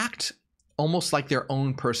they act almost like their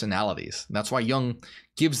own personalities. And that's why Jung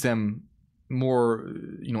gives them more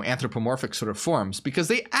anthropomorphic sort of forms, because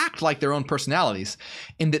they act like their own personalities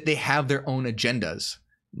in that they have their own agendas.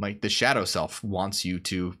 Like the shadow self wants you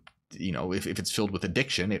to, if it's filled with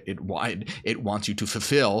addiction, it wants you to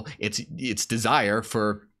fulfill its desire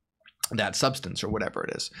for that substance or whatever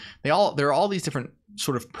it is. There are all these different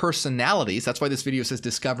sort of personalities. That's why this video says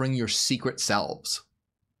discovering your secret selves,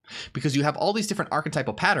 because you have all these different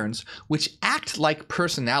archetypal patterns which act like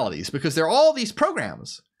personalities, because they're all these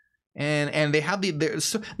programs, and they have they're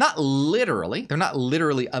not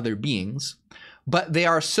literally other beings. But they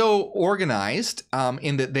are so organized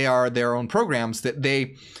in that they are their own programs that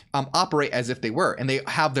they operate as if they were. And they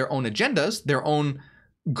have their own agendas, their own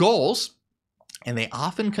goals, and they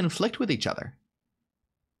often conflict with each other.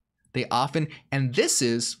 And this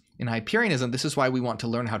is, in Hyperianism, this is why we want to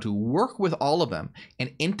learn how to work with all of them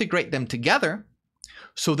and integrate them together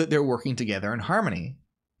so that they're working together in harmony.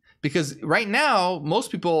 Because right now,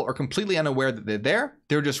 most people are completely unaware that they're there.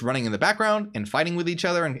 They're just running in the background and fighting with each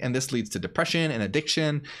other. And this leads to depression and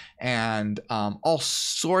addiction and all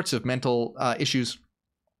sorts of mental issues.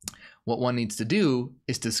 What one needs to do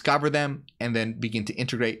is discover them and then begin to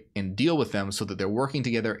integrate and deal with them so that they're working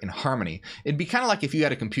together in harmony. It'd be kind of like if you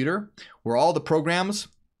had a computer where all the programs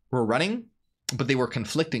were running, but they were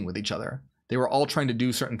conflicting with each other. They were all trying to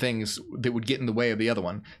do certain things that would get in the way of the other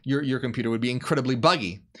one. Your computer would be incredibly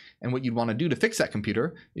buggy. And what you'd want to do to fix that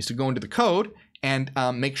computer is to go into the code and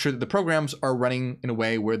make sure that the programs are running in a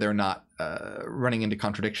way where they're not running into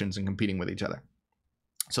contradictions and competing with each other.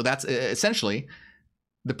 So that's essentially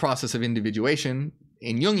the process of individuation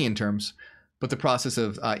in Jungian terms, but the process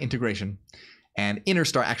of integration and inner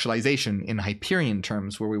star actualization in Hyperion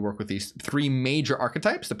terms, where we work with these three major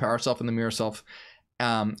archetypes, the power self and the mirror self,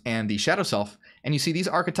 and the shadow self. And you see these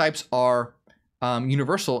archetypes are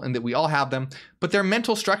universal in that we all have them, but they're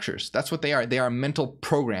mental structures. That's what they are. They are mental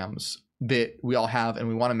programs that we all have, and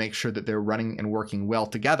we want to make sure that they're running and working well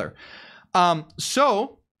together.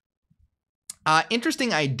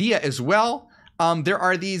 Interesting idea as well. There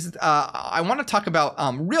are these, I want to talk about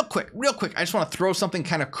real quick. I just want to throw something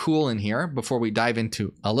kind of cool in here before we dive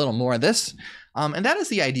into a little more of this. And that is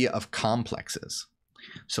the idea of complexes.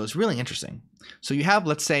 So it's really interesting. So you have,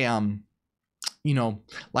 let's say,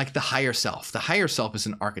 like the higher self. The higher self is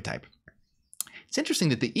an archetype. It's interesting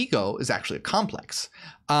that the ego is actually a complex.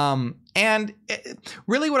 Really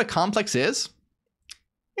what a complex is,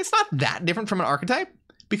 it's not that different from an archetype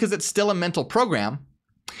because it's still a mental program.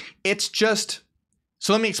 It's just,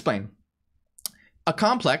 so let me explain. A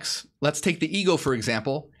complex, let's take the ego for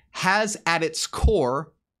example, has at its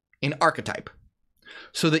core an archetype.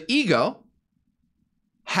 So the ego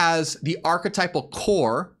has the archetypal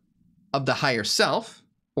core of the higher self,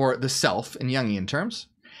 or the self in Jungian terms,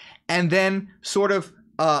 and then sort of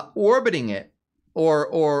orbiting it,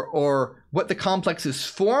 or what the complex is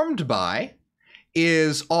formed by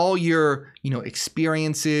is all your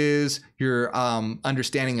experiences, your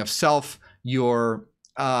understanding of self, your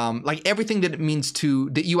like everything that it means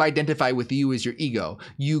that you identify with you as your ego.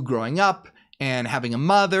 You growing up and having a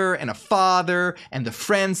mother and a father and the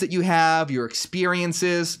friends that you have, your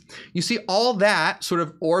experiences. You see, all that sort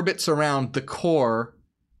of orbits around the core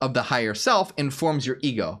of the higher self and forms your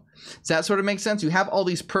ego. Does that sort of make sense? You have all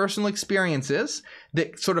these personal experiences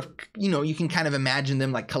that sort of, you can kind of imagine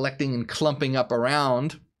them like collecting and clumping up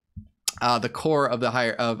around the core of the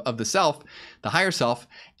higher self,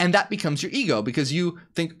 and that becomes your ego because you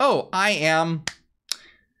think, oh, I am,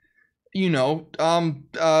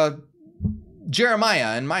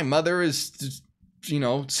 Jeremiah, and my mother is,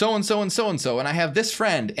 so and so and so and so, and I have this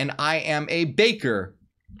friend, and I am a baker.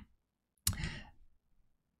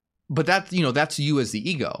 But that's you as the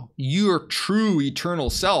ego. Your true eternal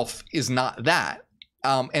self is not that.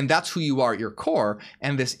 And that's who you are at your core.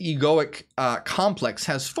 And this egoic complex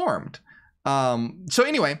has formed. So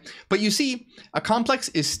anyway, but you see, a complex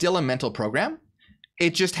is still a mental program.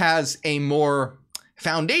 It just has a more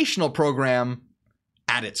foundational program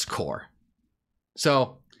at its core.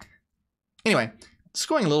 So anyway, it's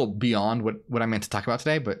going a little beyond what I meant to talk about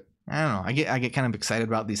today, but I don't know. I get kind of excited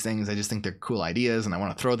about these things. I just think they're cool ideas, and I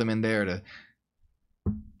want to throw them in there to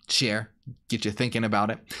share, get you thinking about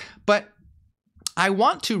it. But I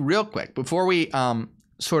want to real quick before we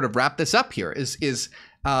sort of wrap this up here is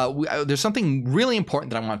there's something really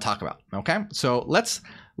important that I want to talk about. Okay, so let's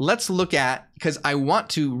look at, because I want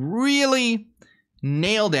to really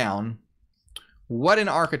nail down what an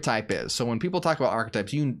archetype is. So when people talk about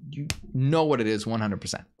archetypes, you know what it is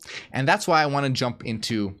 100%, and that's why I want to jump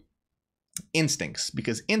into instincts,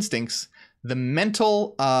 because instincts, the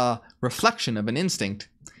mental reflection of an instinct,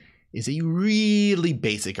 is a really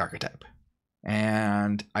basic archetype.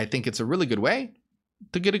 And I think it's a really good way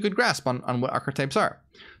to get a good grasp on what archetypes are.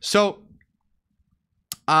 So,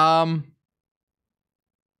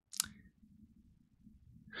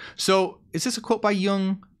 so is this a quote by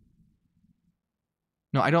Jung?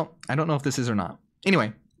 No, I don't know if this is or not.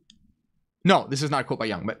 Anyway, no, this is not a quote by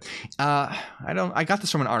Jung, but I got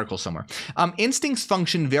this from an article somewhere. Instincts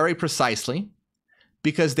function very precisely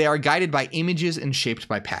because they are guided by images and shaped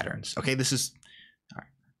by patterns. Okay, this is, all right,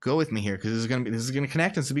 go with me here because this is gonna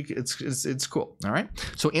connect and it's cool. All right.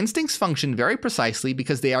 So instincts function very precisely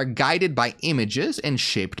because they are guided by images and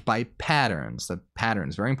shaped by patterns. The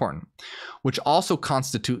patterns, very important, which also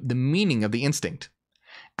constitute the meaning of the instinct.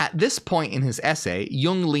 At this point in his essay,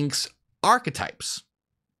 Jung links archetypes,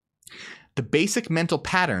 the basic mental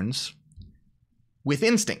patterns, with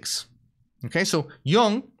instincts. Okay, so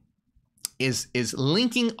Jung is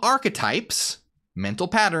linking archetypes, mental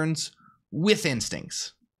patterns, with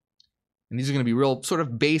instincts. And these are going to be real sort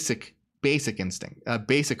of basic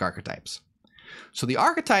archetypes. So the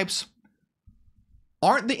archetypes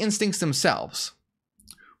aren't the instincts themselves.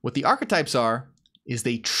 What the archetypes are is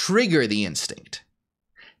they trigger the instinct.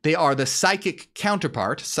 They are the psychic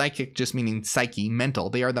counterpart, psychic just meaning psyche, mental.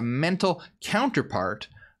 They are the mental counterpart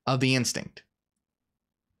of the instinct.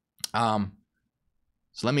 So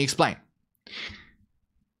let me explain.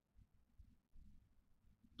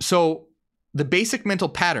 So the basic mental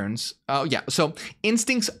patterns, so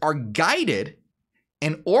instincts are guided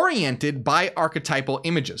and oriented by archetypal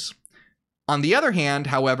images. On the other hand,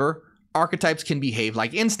 however, archetypes can behave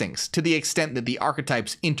like instincts to the extent that the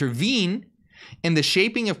archetypes intervene in the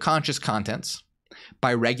shaping of conscious contents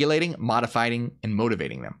by regulating, modifying, and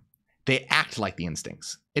motivating them. They act like the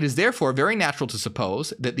instincts. It is therefore very natural to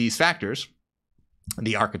suppose that these factors,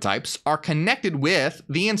 the archetypes, are connected with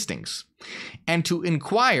the instincts, and to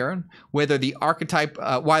inquire whether the archetype,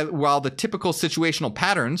 while the typical situational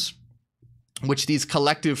patterns, which these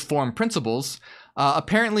collective form principles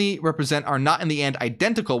apparently represent, are not in the end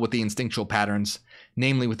identical with the instinctual patterns,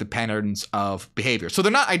 namely with the patterns of behavior. So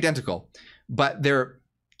they're not identical, but they're,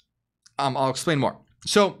 I'll explain more.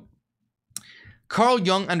 So Carl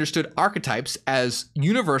Jung understood archetypes as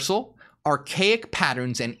universal, archaic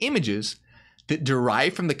patterns and images that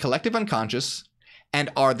derive from the collective unconscious and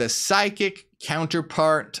are the psychic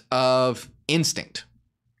counterpart of instinct.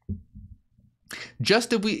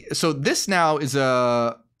 Just if we, so this now is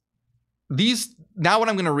these, now what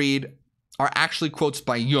I'm going to read are actually quotes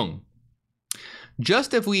by Jung.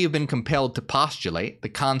 Just as we have been compelled to postulate the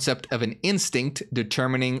concept of an instinct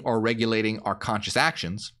determining or regulating our conscious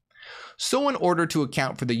actions, so in order to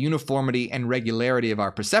account for the uniformity and regularity of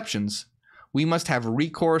our perceptions, we must have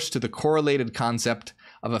recourse to the correlated concept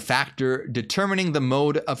of a factor determining the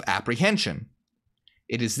mode of apprehension.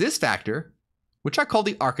 It is this factor which I call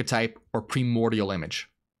the archetype or primordial image.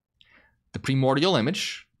 The primordial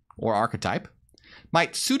image, or archetype,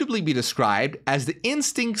 might suitably be described as the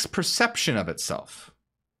instinct's perception of itself,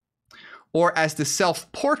 or as the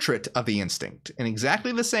self-portrait of the instinct, in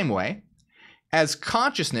exactly the same way as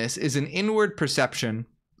consciousness is an inward perception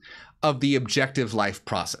of the objective life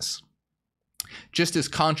process. Just as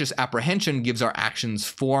conscious apprehension gives our actions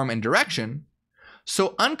form and direction,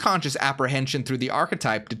 so unconscious apprehension through the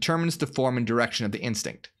archetype determines the form and direction of the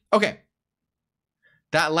instinct. Okay,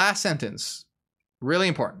 that last sentence, really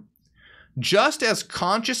important. Just as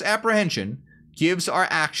conscious apprehension gives our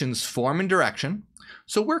actions form and direction,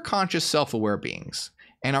 so we're conscious self-aware beings,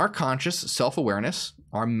 and our conscious self-awareness,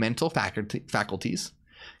 our mental faculties,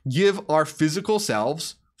 give our physical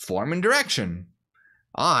selves form and direction.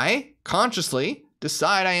 I consciously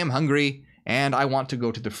decide I am hungry and I want to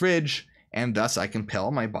go to the fridge, and thus I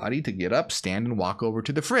compel my body to get up, stand, and walk over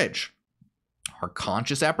to the fridge. Our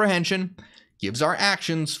conscious apprehension gives our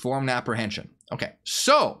actions form and apprehension. Okay,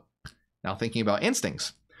 so now thinking about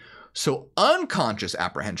instincts. So unconscious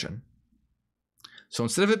apprehension. So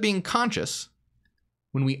instead of it being conscious,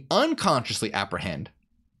 when we unconsciously apprehend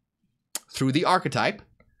through the archetype,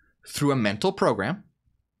 through a mental program,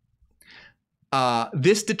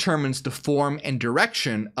 this determines the form and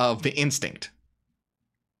direction of the instinct.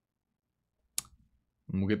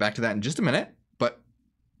 And we'll get back to that in just a minute. But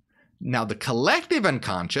now the collective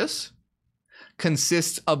unconscious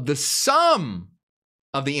consists of the sum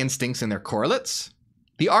of the instincts and their correlates,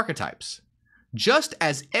 the archetypes. Just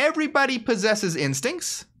as everybody possesses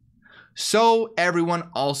instincts, so everyone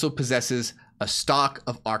also possesses a stock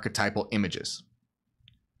of archetypal images.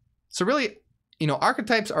 So really,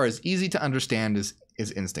 archetypes are as easy to understand as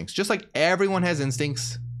instincts. Just like everyone has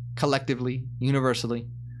instincts collectively, universally,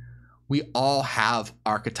 we all have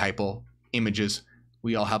archetypal images.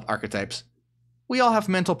 We all have archetypes. We all have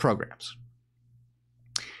mental programs.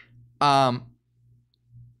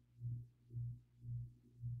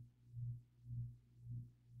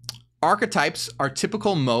 Archetypes are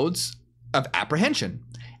typical modes of apprehension,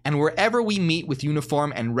 and wherever we meet with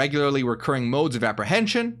uniform and regularly recurring modes of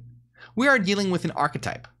apprehension, we are dealing with an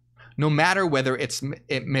archetype, no matter whether its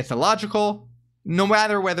mythological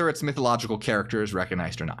character is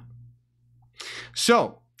recognized or not.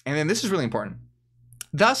 So, and then this is really important.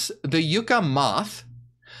 Thus, the yucca moth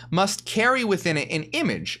must carry within it an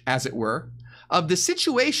image, as it were, of the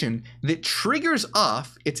situation that triggers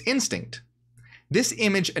off its instinct. This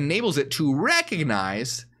image enables it to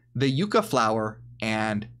recognize the yucca flower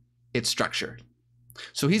and its structure.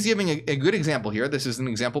 So he's giving a good example here. This is an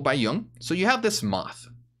example by Jung. So you have this moth.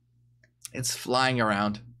 It's flying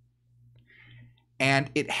around.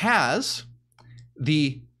 And it has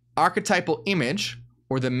the archetypal image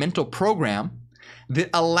or the mental program that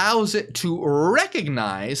allows it to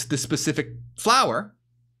recognize the specific flower,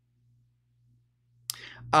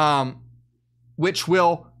 which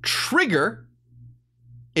will trigger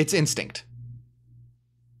its instinct.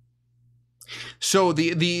 So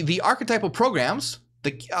the archetypal programs,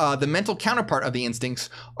 the mental counterpart of the instincts,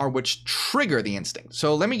 are which trigger the instinct.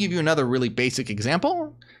 So let me give you another really basic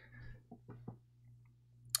example.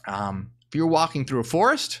 If you're walking through a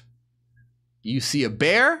forest, you see a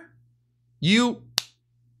bear, you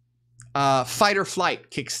fight or flight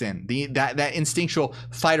kicks in. That instinctual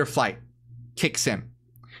fight or flight kicks in.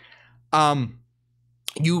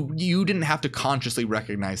 You didn't have to consciously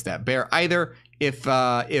recognize that bear either. If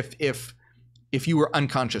you were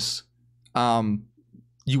unconscious,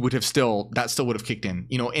 you would have that still would have kicked in.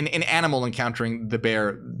 An animal encountering the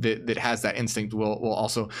bear that has that instinct will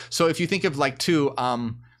also. So if you think of like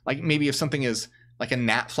maybe if something is like a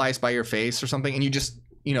gnat flies by your face or something, and you just,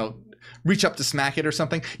 reach up to smack it or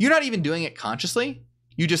something. You're not even doing it consciously.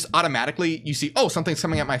 You just automatically, you see, oh, something's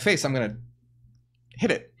coming at my face, I'm going to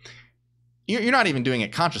hit it. You're not even doing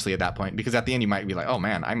it consciously at that point, because at the end you might be like, oh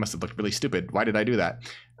man, I must have looked really stupid. Why did I do that?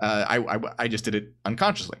 I just did it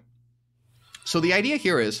unconsciously. So the idea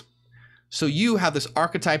here is, so you have this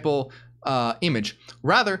archetypal image,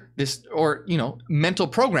 rather this, or, mental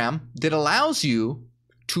program that allows you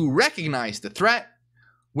to recognize the threat,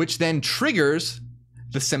 which then triggers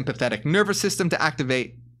the sympathetic nervous system to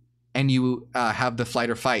activate, and you have the flight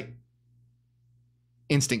or fight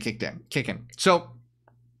instinct kick in. So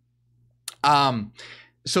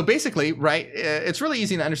basically, right, it's really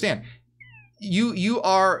easy to understand. You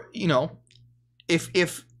are,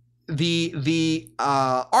 if the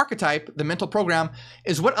archetype, the mental program,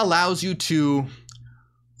 is what allows you to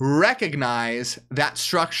recognize that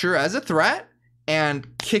structure as a threat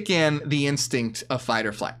and kick in the instinct of fight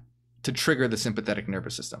or flight to trigger the sympathetic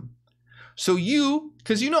nervous system. So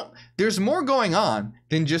because there's more going on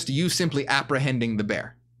than just you simply apprehending the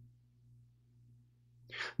bear.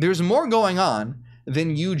 There's more going on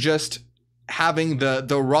than you just having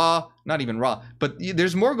the raw, not even raw, but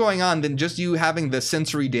there's more going on than just you having the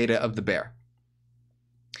sensory data of the bear.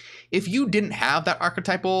 If you didn't have that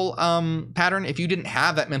archetypal pattern, if you didn't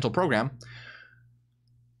have that mental program,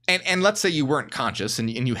 and let's say you weren't conscious and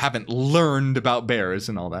you haven't learned about bears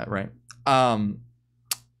and all that, right?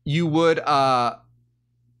 You would have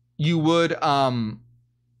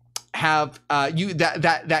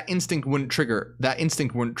that instinct wouldn't trigger. That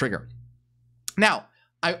instinct wouldn't trigger. Now,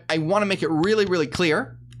 I want to make it really, really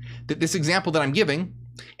clear that this example that I'm giving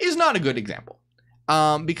is not a good example,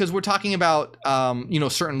 because we're talking about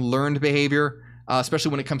certain learned behavior,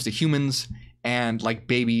 especially when it comes to humans and like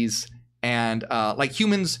babies. And like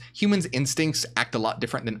humans' instincts act a lot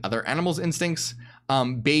different than other animals' instincts.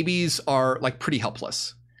 Babies are like pretty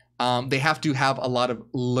helpless. They have to have a lot of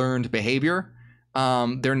learned behavior.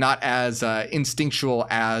 They're not as instinctual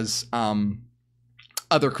as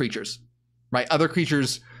other creatures, right? Other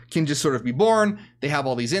creatures can just sort of be born. They have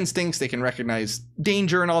all these instincts. They can recognize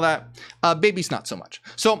danger and all that. Babies, not so much.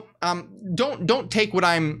 So don't take what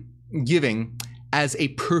I'm giving as a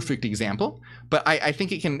perfect example, but I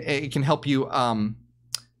think it can help you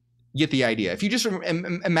get the idea. If you just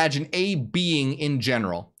imagine a being in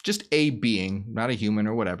general, just a being, not a human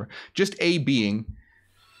or whatever, just a being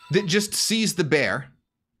that just sees the bear.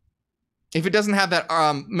 If it doesn't have that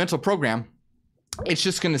mental program, it's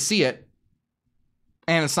just going to see it,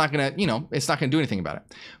 and it's not going to, it's not going to do anything about it.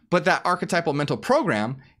 But that archetypal mental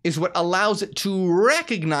program is what allows it to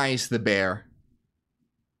recognize the bear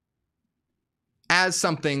as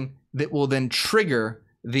something that will then trigger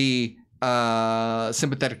the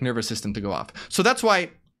sympathetic nervous system to go off. So that's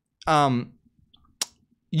why Jung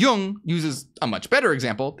uses a much better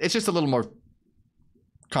example. It's just a little more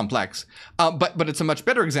complex, but it's a much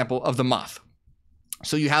better example of the moth.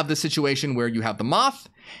 So you have the situation where you have the moth,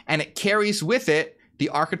 and it carries with it the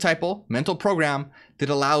archetypal mental program that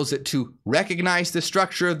allows it to recognize the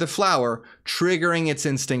structure of the flower, triggering its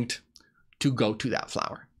instinct to go to that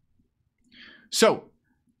flower. So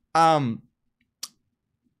all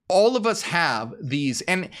of us have these,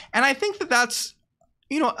 and I think that that's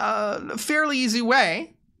a fairly easy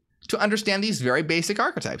way to understand these very basic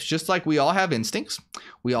archetypes. Just like we all have instincts,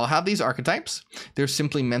 we all have these archetypes. They're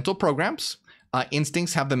simply mental programs.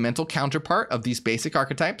 Instincts have the mental counterpart of these basic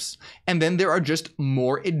archetypes. And then there are just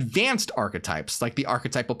more advanced archetypes, like the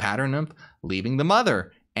archetypal pattern of leaving the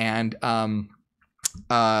mother and,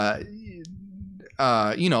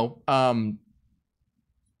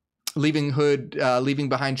 leaving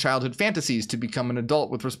behind childhood fantasies to become an adult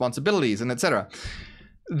with responsibilities, and etc.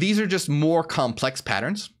 These are just more complex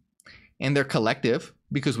patterns, and they're collective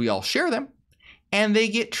because we all share them, and they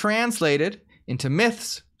get translated into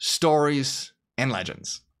myths, stories, and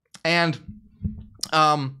legends. And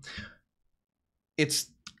it's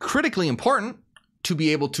critically important to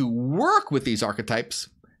be able to work with these archetypes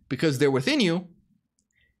because they're within you,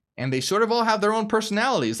 and they sort of all have their own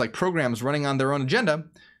personalities, like programs running on their own agenda.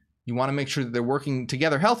 You want to make sure that they're working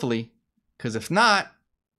together healthily, because if not,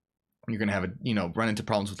 you're going to have run into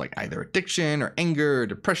problems with like either addiction or anger or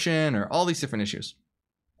depression or all these different issues.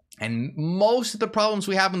 And most of the problems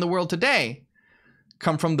we have in the world today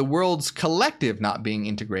come from the world's collective not being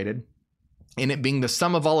integrated, and it being the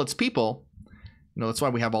sum of all its people. That's why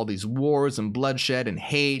we have all these wars and bloodshed and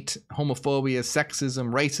hate, homophobia,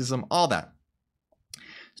 sexism, racism, all that.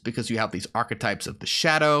 It's because you have these archetypes of the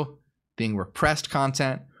shadow being repressed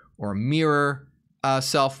content, or a mirror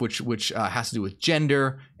self, which has to do with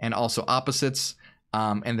gender and also opposites.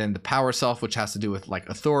 And then the power self, which has to do with like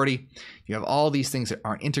authority. You have all these things that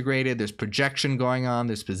aren't integrated. There's projection going on.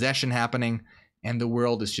 There's possession happening. And the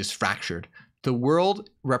world is just fractured. The world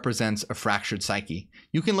represents a fractured psyche.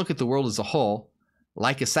 You can look at the world as a whole,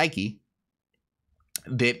 like a psyche,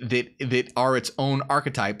 that are its own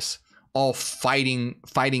archetypes, all fighting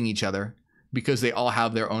each other because they all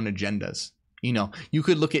have their own agendas. You know, you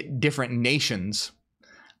could look at different nations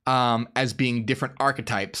as being different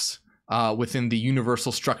archetypes within the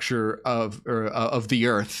universal structure of the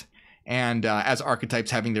earth, and as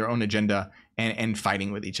archetypes having their own agenda and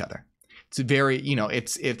fighting with each other. It's very, you know,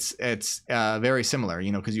 it's very similar,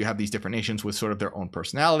 you know, because you have these different nations with sort of their own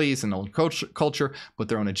personalities and own culture, with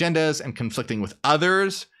their own agendas and conflicting with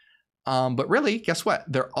others. But really, guess what?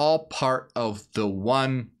 They're all part of the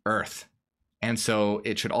one earth. And so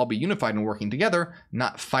it should all be unified and working together,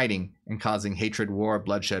 not fighting and causing hatred, war,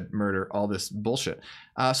 bloodshed, murder, all this bullshit.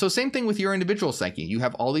 So same thing with your individual psyche. You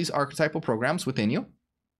have all these archetypal programs within you.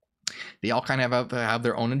 They all kind of have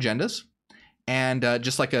their own agendas. And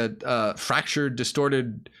just like a fractured,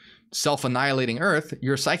 distorted, self-annihilating earth,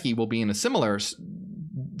 your psyche will be in a similar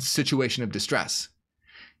situation of distress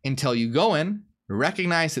until you go in,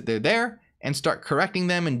 recognize that they're there, and start correcting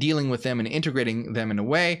them and dealing with them and integrating them in a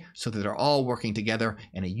way so that they're all working together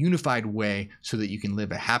in a unified way so that you can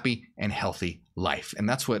live a happy and healthy life. And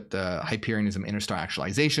that's what Hyperionism Interstar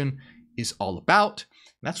Actualization is all about.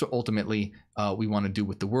 And that's what ultimately we want to do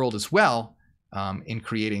with the world as well, in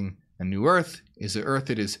creating a new earth, is an earth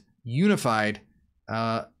that is unified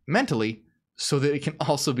mentally so that it can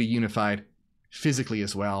also be unified physically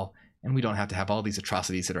as well. And we don't have to have all these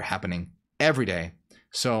atrocities that are happening every day.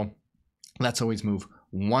 So let's always move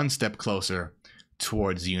one step closer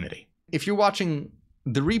towards unity. If you're watching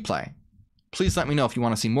the replay, please let me know if you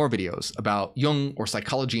want to see more videos about Jung or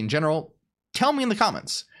psychology in general. Tell me in the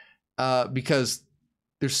comments, because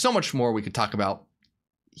there's so much more we could talk about.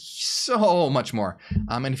 So much more.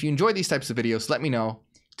 And if you enjoy these types of videos, let me know.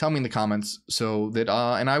 Tell me in the comments so that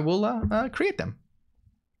and I will create them.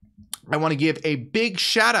 I want to give a big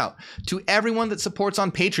shout out to everyone that supports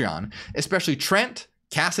on Patreon, especially Trent,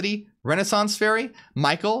 Cassidy, Renaissance Fairy,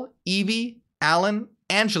 Michael, Evie, Alan,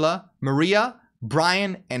 Angela, Maria,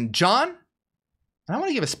 Brian, and John. And I want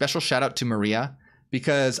to give a special shout out to Maria,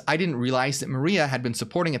 because I didn't realize that Maria had been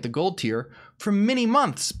supporting at the gold tier for many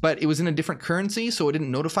months, but it was in a different currency, so it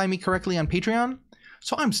didn't notify me correctly on Patreon.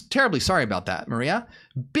 So I'm terribly sorry about that, Maria.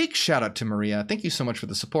 Big shout out to Maria. Thank you so much for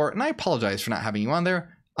the support, and I apologize for not having you on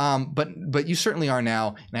there. But you certainly are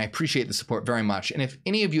now, and I appreciate the support very much. And if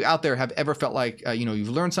any of you out there have ever felt like you know, you've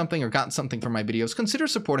learned something or gotten something from my videos, consider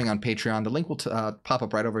supporting on Patreon. The link will pop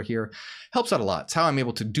up right over here. Helps out a lot. It's how I'm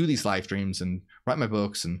able to do these live streams and write my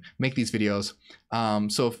books and make these videos.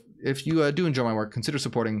 So if you do enjoy my work, consider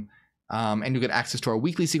supporting, and you get access to our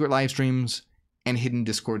weekly secret live streams and hidden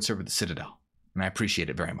Discord server, the Citadel. And I appreciate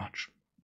it very much.